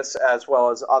endocarditis, as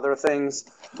well as other things.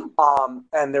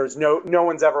 And there's no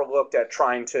one's ever looked at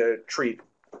trying to treat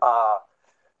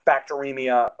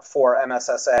bacteremia for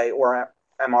MSSA or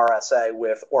MRSA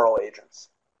with oral agents.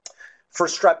 For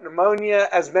strep pneumonia,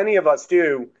 as many of us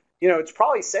do, it's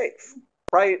probably safe,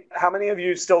 right? How many of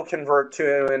you still convert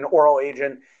to an oral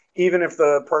agent, even if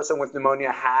the person with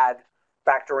pneumonia had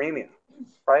bacteremia,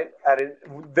 right?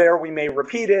 There we may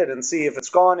repeat it and see if it's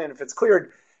gone, and if it's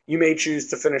cleared, you may choose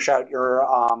to finish out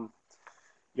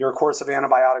your course of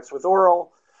antibiotics with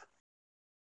oral.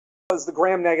 Because the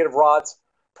gram-negative rods,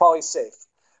 probably safe.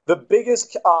 The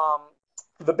biggest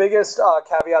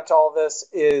caveat to all this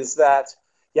is that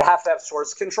you have to have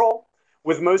source control.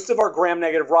 With most of our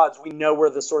gram-negative rods, we know where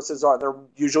the sources are. They're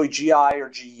usually GI or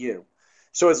GU.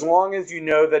 So as long as you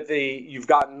know that you've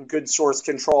gotten good source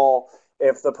control,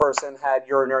 if the person had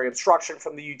urinary obstruction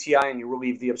from the UTI and you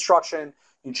relieve the obstruction,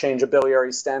 you change a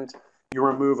biliary stent, you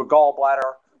remove a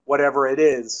gallbladder, whatever it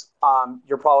is,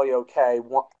 you're probably okay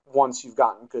once you've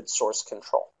gotten good source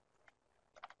control.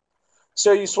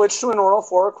 So you switch to an oral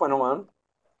fluoroquinolone.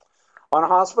 On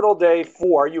hospital day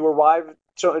 4, you arrive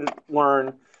to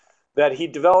learn that he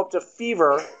developed a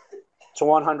fever to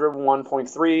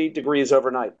 101.3 degrees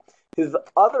overnight. His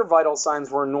other vital signs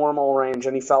were in normal range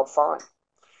and he felt fine.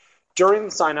 During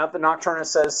the sign-up, the nocturnist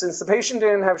says, since the patient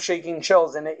didn't have shaking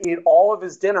chills and ate all of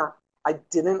his dinner, I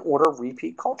didn't order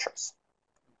repeat cultures.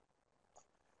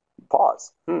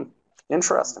 Pause.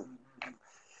 Interesting.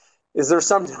 Is there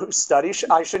some new study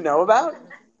I should know about?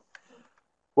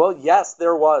 Well, yes,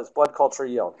 there was. Blood culture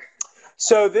yield.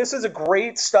 So this is a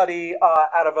great study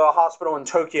out of a hospital in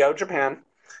Tokyo, Japan,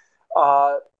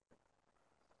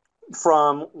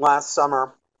 from last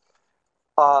summer.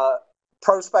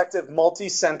 Prospective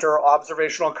multi-center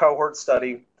observational cohort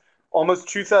study. Almost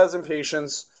 2,000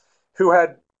 patients who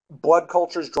had blood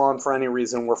cultures drawn for any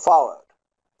reason were followed.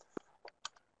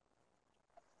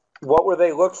 What were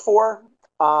they looked for?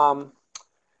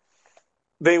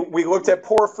 We looked at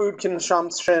poor food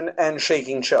consumption and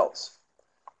shaking chills.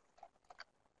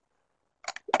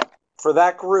 For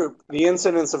that group, the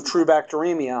incidence of true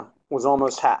bacteremia was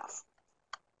almost half.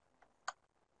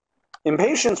 In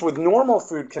patients with normal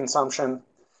food consumption,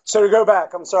 so to go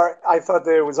back, I'm sorry, I thought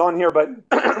that it was on here, but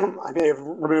I may have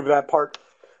removed that part.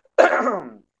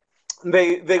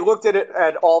 They looked at it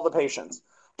at all the patients.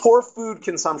 Poor food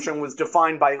consumption was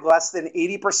defined by less than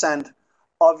 80%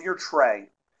 of your tray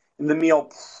in the meal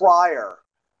prior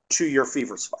to your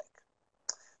fever spike.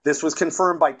 This was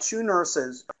confirmed by 2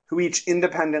 nurses who each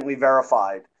independently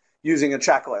verified using a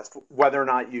checklist whether or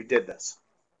not you did this.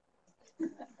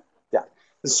 Yeah.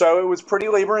 So it was pretty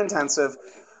labor intensive,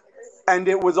 and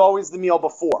it was always the meal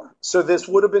before. So this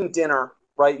would have been dinner,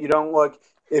 right? You don't look,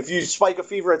 if you spike a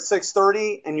fever at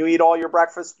 6:30 and you eat all your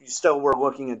breakfast, you still were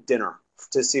looking at dinner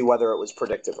to see whether it was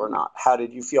predictive or not. How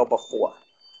did you feel before?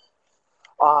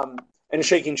 And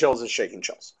shaking chills is shaking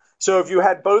chills. So if you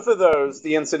had both of those,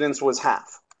 the incidence was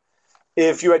half.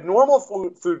 If you had normal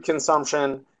food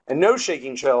consumption and no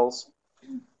shaking chills,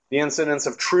 the incidence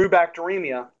of true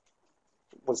bacteremia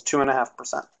was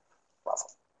 2.5%,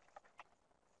 roughly.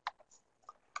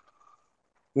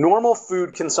 Normal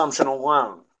food consumption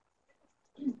alone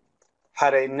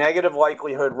had a negative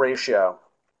likelihood ratio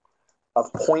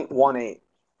of 0.18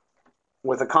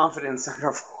 with a confidence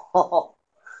interval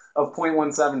of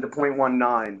 0.17 to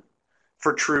 0.19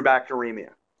 for true bacteremia.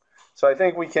 So I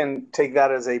think we can take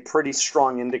that as a pretty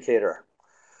strong indicator.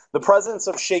 The presence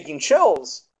of shaking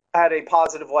chills had a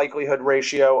positive likelihood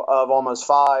ratio of almost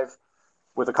 5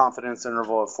 with a confidence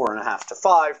interval of 4.5 to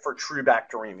 5 for true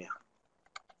bacteremia.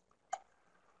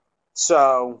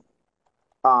 So,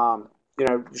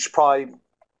 you should probably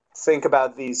think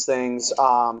about these things.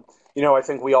 I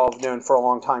think we all have known for a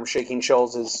long time shaking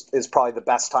chills is probably the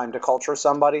best time to culture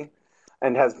somebody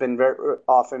and has been very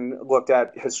often looked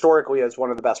at historically as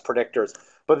one of the best predictors.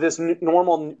 But this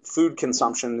normal food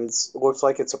consumption looks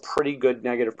like it's a pretty good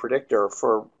negative predictor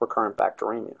for recurrent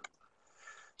bacteremia.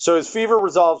 So his fever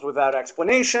resolves without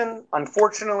explanation.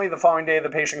 Unfortunately, the following day, the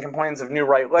patient complains of new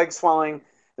right leg swelling.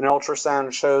 An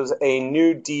ultrasound shows a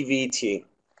new DVT.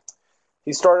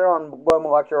 He started on low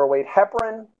molecular weight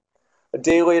heparin. A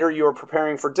day later, you are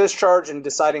preparing for discharge and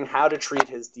deciding how to treat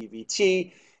his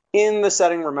DVT. In the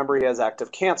setting, remember, he has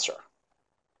active cancer.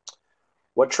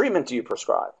 What treatment do you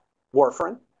prescribe?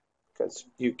 Warfarin, because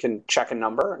you can check a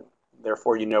number, and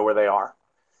therefore you know where they are.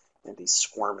 And he's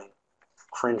squirming,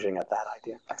 cringing at that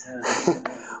idea.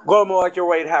 Low molecular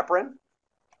weight heparin.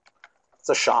 It's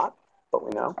a shot, but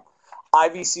we know.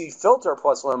 IVC filter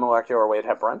plus low molecular weight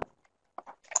heparin.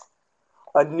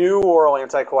 A new oral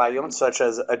anticoagulant such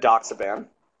as edoxaban.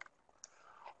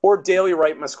 Or daily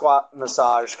right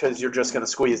massage because you're just going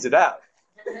to squeeze it out.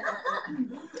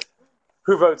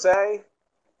 Who votes A?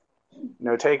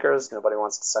 No takers. Nobody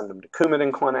wants to send them to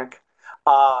Coumadin Clinic.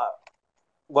 Low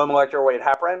molecular weight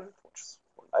heparin, which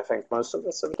I think most of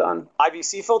us have done.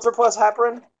 IVC filter plus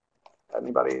heparin.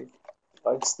 Anybody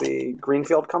likes the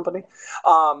Greenfield company?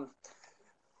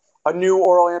 A new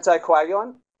oral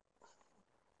anticoagulant.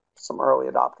 Some early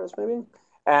adopters, maybe.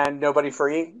 And nobody for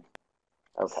E?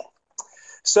 Okay.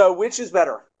 So which is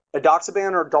better,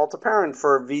 edoxaban or dalteparin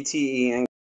for VTE?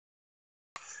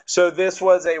 So this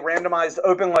was a randomized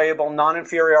open-label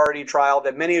non-inferiority trial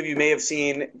that many of you may have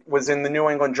seen was in the New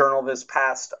England Journal this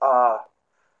past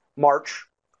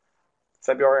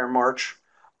February or March,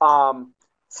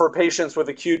 for patients with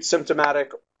acute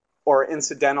symptomatic or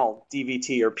incidental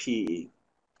DVT or PE.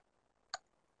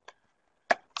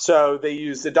 So they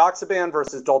used edoxaban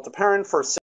versus dalteparin for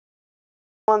 6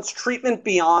 months. Treatment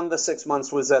beyond the 6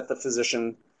 months was at the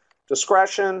physician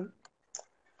discretion.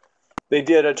 They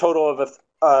did a total of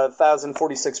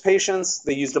 1,046 patients.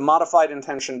 They used a modified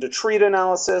intention to treat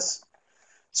analysis.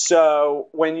 So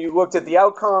when you looked at the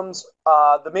outcomes,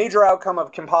 the major outcome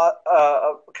of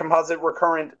composite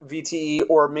recurrent VTE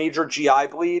or major GI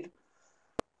bleed,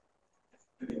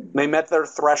 they met their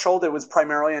threshold. It was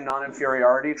primarily a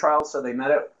non-inferiority trial, so they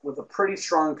met it with a pretty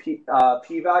strong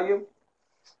p-value.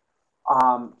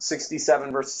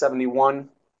 67 versus 71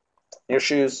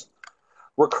 issues.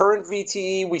 Recurrent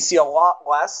VTE, we see a lot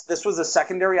less. This was a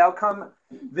secondary outcome.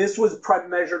 This was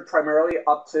measured primarily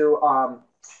up to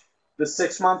the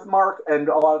 6-month mark, and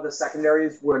a lot of the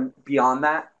secondaries were beyond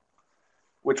that,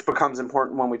 which becomes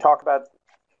important when we talk about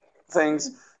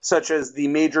things such as the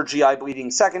major GI bleeding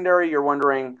secondary. You're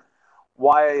wondering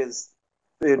why is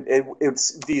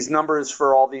it's these numbers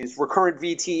for all these recurrent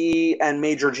VTE and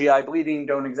major GI bleeding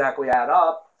don't exactly add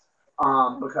up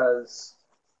because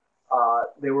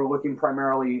they were looking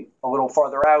primarily a little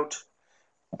farther out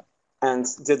and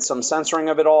did some censoring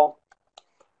of it all.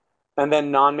 And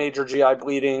then non-major GI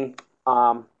bleeding,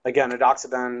 again,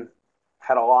 edoxaban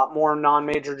had a lot more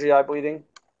non-major GI bleeding.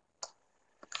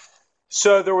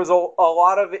 So there was a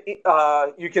lot of,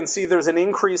 you can see there's an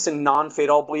increase in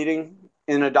non-fatal bleeding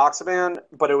in edoxaban,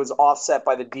 but it was offset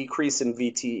by the decrease in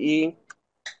VTE.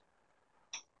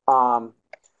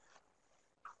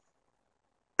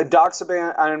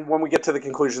 Edoxaban, and when we get to the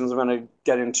conclusions, I'm going to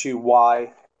get into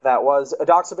why that was.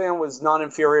 Edoxaban was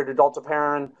non-inferior to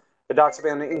dalteparin.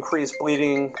 Edoxaban increased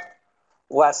bleeding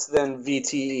less than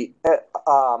VTE,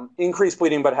 increased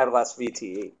bleeding but had less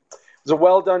VTE. It was a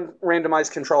well-done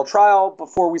randomized control trial.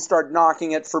 Before we start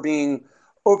knocking it for being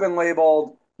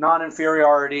open-labeled,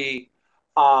 non-inferiority,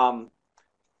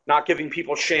 not giving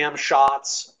people sham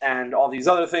shots, and all these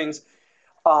other things,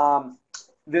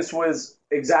 this was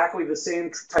exactly the same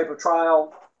type of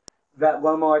trial that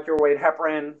low molecular weight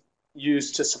heparin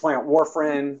used to supplant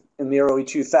warfarin in the early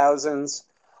 2000s,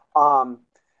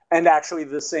 and actually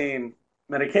the same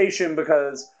medication,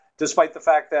 because despite the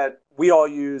fact that we all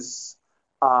use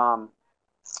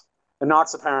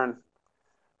enoxaparin,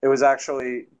 it was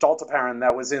actually dalteparin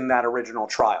that was in that original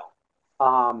trial.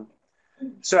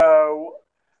 So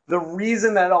The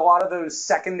reason that a lot of those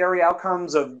secondary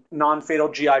outcomes of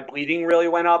non-fatal GI bleeding really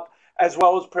went up, as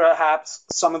well as perhaps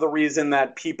some of the reason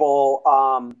that people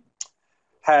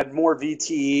had more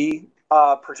VTE,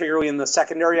 particularly in the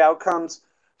secondary outcomes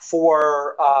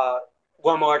for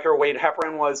low molecular weight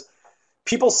heparin, was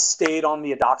people stayed on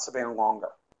the edoxaban longer.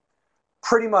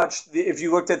 Pretty much, if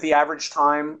you looked at the average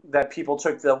time that people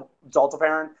took the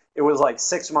dalteparin, it was like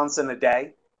 6 months and a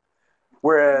day.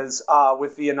 Whereas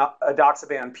with the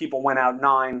edoxaban, people went out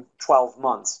 9, 12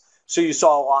 months. So you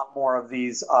saw a lot more of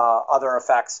these other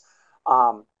effects.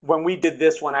 When we did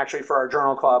this one, actually, for our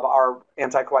journal club, our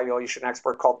anticoagulation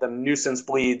expert called them nuisance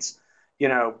bleeds,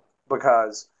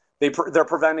 because they're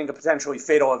preventing a potentially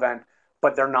fatal event,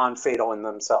 but they're non-fatal in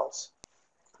themselves.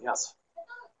 Yes.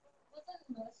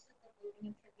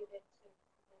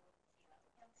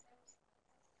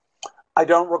 I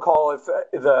don't recall if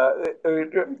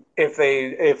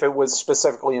it was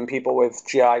specifically in people with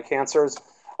GI cancers.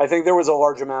 I think there was a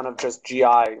large amount of just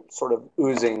GI sort of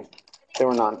oozing. They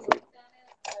were non-food.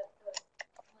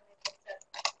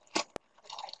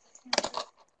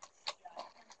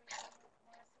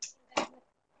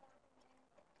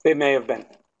 It may have been.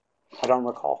 I don't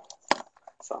recall.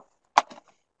 So,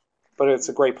 but it's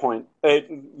a great point.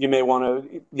 You may want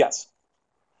to, yes.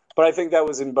 But I think that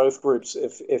was in both groups,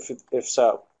 if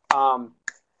so.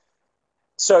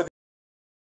 So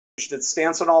the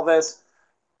stance on all this,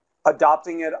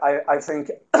 adopting it, I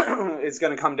think is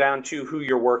going to come down to who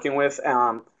you're working with.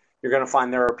 You're going to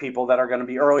find there are people that are going to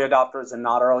be early adopters and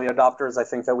not early adopters. I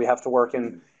think that we have to work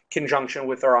in conjunction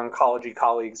with our oncology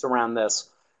colleagues around this,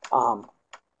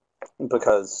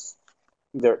 because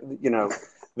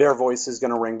their voice is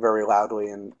going to ring very loudly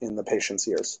in the patient's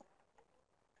ears.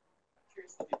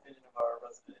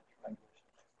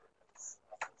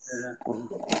 Who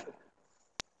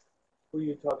are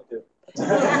you talking to?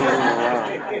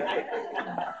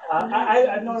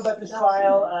 I've known about this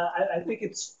trial. I think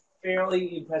it's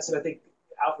fairly impressive. I think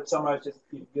Alfred summarized it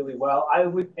really well.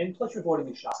 And plus you're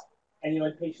avoiding a shot. And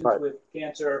in patients with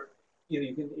cancer,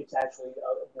 it's actually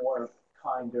a more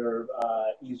kinder,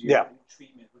 easier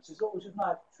treatment, which is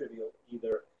not trivial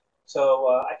either. So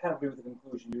I kind of agree with the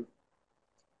conclusion. You're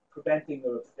preventing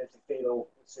the potentially fatal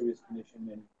serious condition,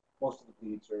 and most of the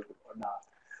bleeds are not.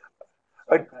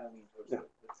 So I kind of lean towards it.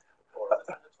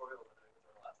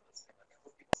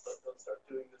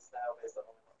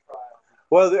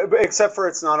 Well, except for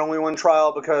it's not only one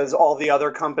trial, because all the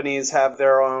other companies have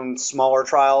their own smaller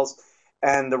trials,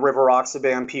 and the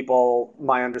rivaroxaban people,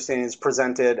 my understanding, is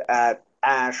presented at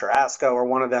ASH or ASCO or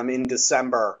one of them in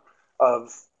December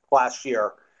of last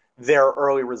year. Their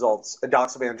early results,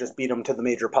 edoxaban just beat them to the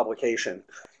major publication.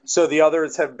 So the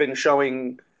others have been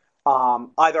showing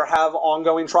either have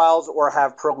ongoing trials or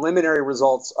have preliminary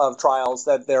results of trials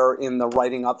that they're in the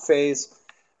writing up phase,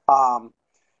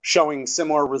 showing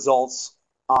similar results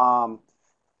about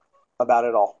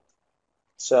it all.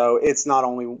 So it's not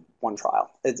only one trial.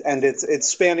 It's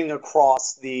spanning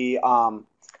across the,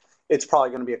 it's probably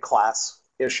going to be a class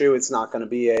issue. It's not going to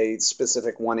be a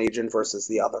specific one agent versus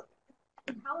the other.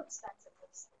 How expensive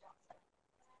is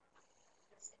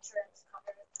insurance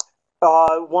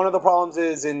covered? One of the problems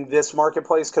is in this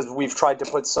marketplace, because we've tried to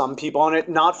put some people on it,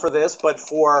 not for this, but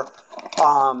for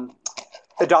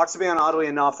edoxaban, oddly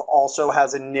enough, also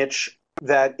has a niche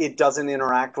that it doesn't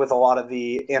interact with a lot of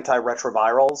the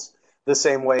antiretrovirals the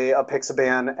same way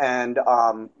apixaban and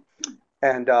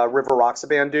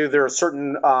rivaroxaban do. There are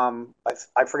certain, I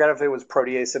forget if it was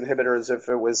protease inhibitors, if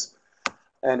it was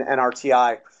an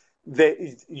NRTI,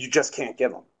 you just can't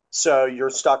give them. So you're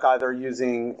stuck either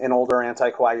using an older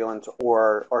anticoagulant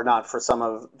or not. For some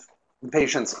of the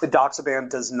patients, edoxaban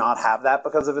does not have that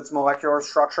because of its molecular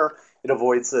structure. It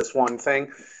avoids this one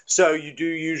thing. So you do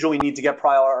usually need to get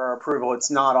prior approval.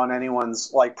 It's not on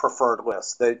anyone's preferred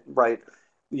list.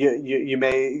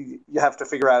 You have to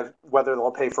figure out whether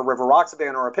they'll pay for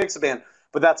rivaroxaban or apixaban,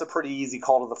 but that's a pretty easy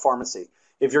call to the pharmacy.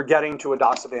 If you're getting to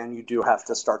edoxaban, you do have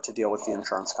to start to deal with the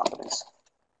insurance companies.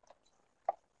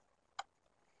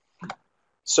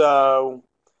 So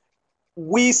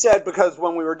we said, because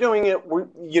when we were doing it,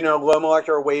 low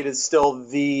molecular weight is still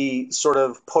the sort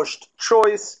of pushed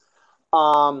choice.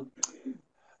 The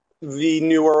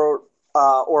newer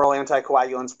oral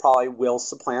anticoagulants probably will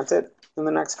supplant it in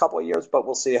the next couple of years, but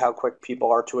we'll see how quick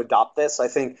people are to adopt this. I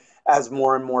think as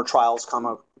more and more trials come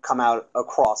out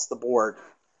across the board,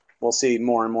 we'll see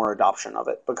more and more adoption of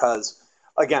it, because,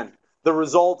 again, the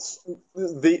results,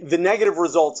 the negative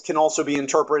results can also be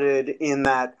interpreted in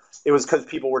that it was because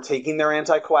people were taking their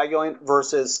anticoagulant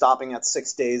versus stopping at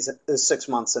 6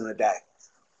 months and a day.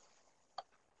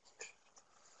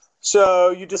 So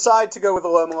you decide to go with a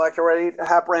low molecular weight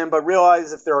heparin, but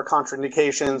realize if there are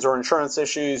contraindications or insurance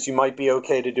issues, you might be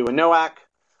okay to do a NOAC.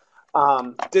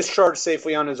 Discharge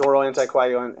safely on his oral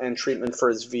anticoagulant and treatment for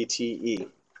his VTE.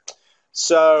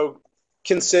 So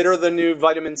consider the new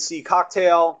vitamin C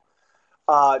cocktail.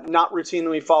 Not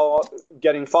routinely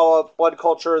getting follow-up blood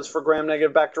cultures for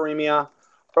gram-negative bacteremia.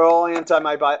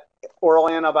 Oral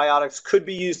antibiotics could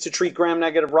be used to treat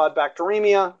gram-negative rod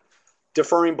bacteremia.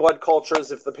 Deferring blood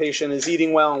cultures if the patient is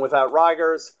eating well and without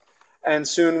rigors. And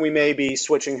soon we may be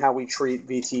switching how we treat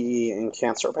VTE in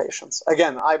cancer patients.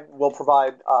 Again, I will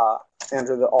provide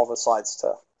Andrew all the slides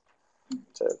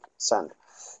to send.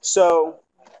 So,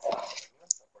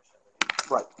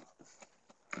 right.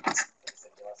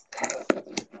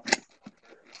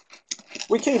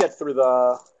 We can get through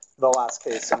the last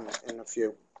case in a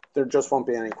few. There just won't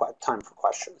be any time for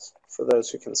questions for those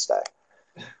who can stay.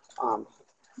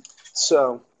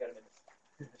 So,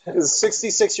 a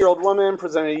 66-year-old woman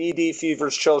presented ED,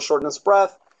 fevers, chills, shortness of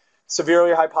breath,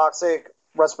 severely hypoxic.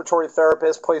 Respiratory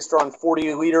therapist placed her on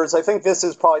 40 liters. I think this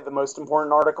is probably the most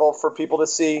important article for people to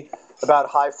see about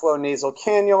high-flow nasal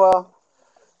cannula.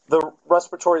 The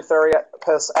respiratory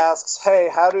therapist asks, hey,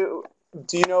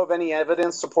 do you know of any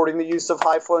evidence supporting the use of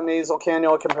high-flow nasal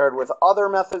cannula compared with other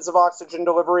methods of oxygen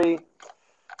delivery?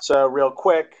 So real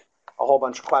quick, a whole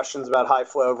bunch of questions about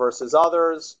high-flow versus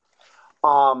others.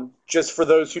 Just for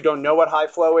those who don't know what high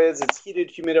flow is, it's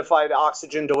heated, humidified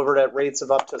oxygen delivered at rates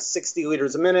of up to 60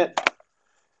 liters a minute.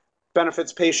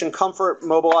 Benefits patient comfort,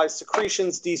 mobilize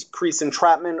secretions, decrease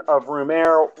entrapment of room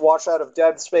air, washout of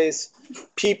dead space,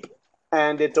 PEEP,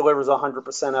 and it delivers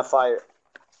 100%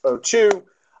 FiO2.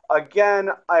 Again,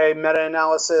 a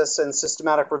meta-analysis and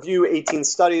systematic review, 18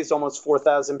 studies, almost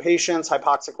 4,000 patients,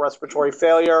 hypoxic respiratory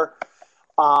failure.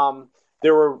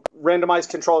 There were randomized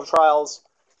controlled trials,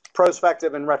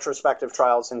 prospective and retrospective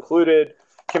trials included,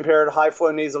 compared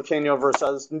high-flow nasal cannula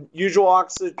versus usual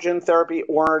oxygen therapy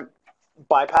or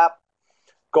BiPAP.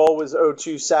 Goal was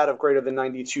O2 sat of greater than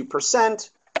 92%.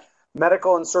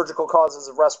 Medical and surgical causes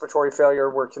of respiratory failure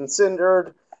were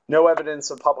considered. No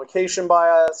evidence of publication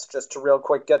bias. Just to real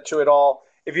quick get to it all.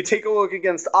 If you take a look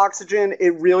against oxygen,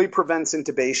 it really prevents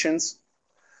intubations.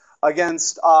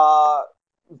 Against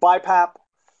BiPAP,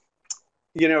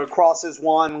 it crosses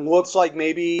one. Looks like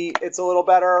maybe it's a little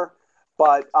better,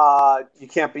 but you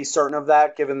can't be certain of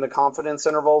that given the confidence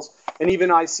intervals. And even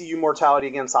ICU mortality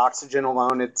against oxygen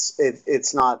alone,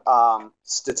 it's not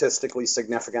statistically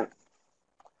significant.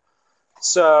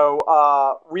 So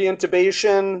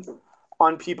reintubation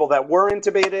on people that were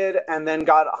intubated and then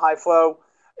got high flow,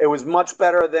 it was much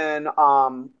better than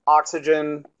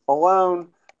oxygen alone,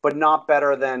 but not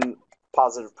better than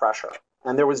positive pressure.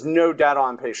 And there was no data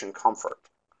on patient comfort.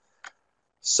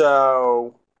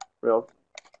 So, real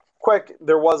quick,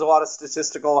 there was a lot of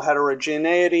statistical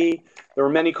heterogeneity. There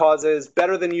were many causes.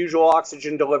 Better than usual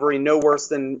oxygen delivery, no worse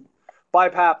than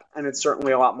BiPAP, and it's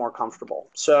certainly a lot more comfortable.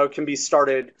 So it can be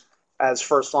started as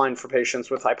first line for patients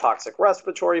with hypoxic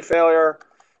respiratory failure.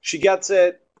 She gets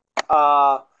it.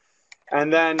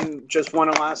 And then just one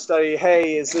last study.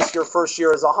 Hey, is this your first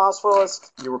year as a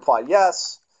hospitalist? You reply,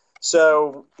 yes.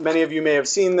 So many of you may have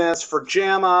seen this for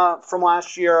JAMA from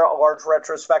last year, a large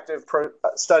retrospective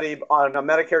study on a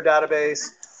Medicare database.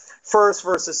 First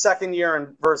versus second year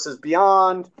and versus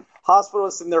beyond.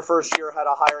 Hospitalists in their first year had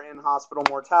a higher in-hospital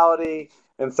mortality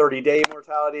and 30-day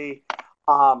mortality.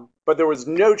 But there was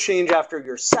no change after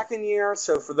your second year.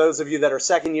 So for those of you that are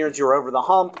second years, you're over the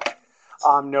hump.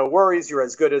 No worries, you're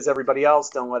as good as everybody else.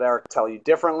 Don't let Eric tell you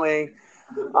differently.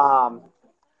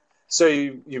 So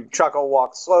you chuckle,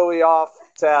 walk slowly off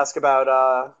to ask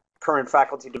about current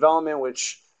faculty development,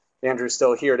 which Andrew's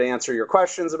still here to answer your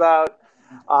questions about.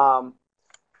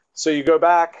 So you go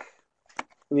back,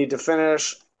 you need to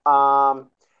finish. And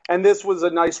this was a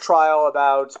nice trial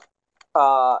about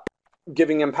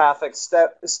giving empathic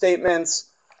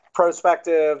statements,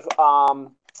 prospective,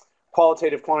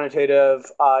 qualitative, quantitative.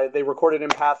 They recorded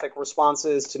empathic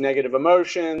responses to negative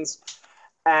emotions.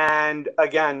 And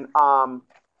again,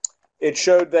 it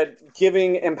showed that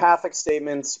giving empathic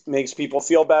statements makes people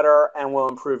feel better and will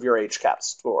improve your HCAP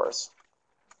scores.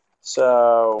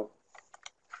 So,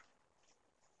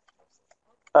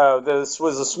 this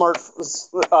was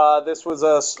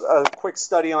a quick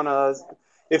study on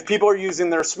if people are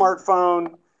using their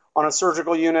smartphone on a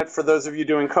surgical unit. For those of you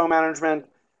doing co-management,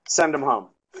 send them home.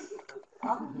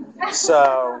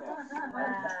 So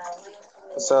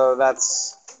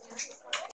that's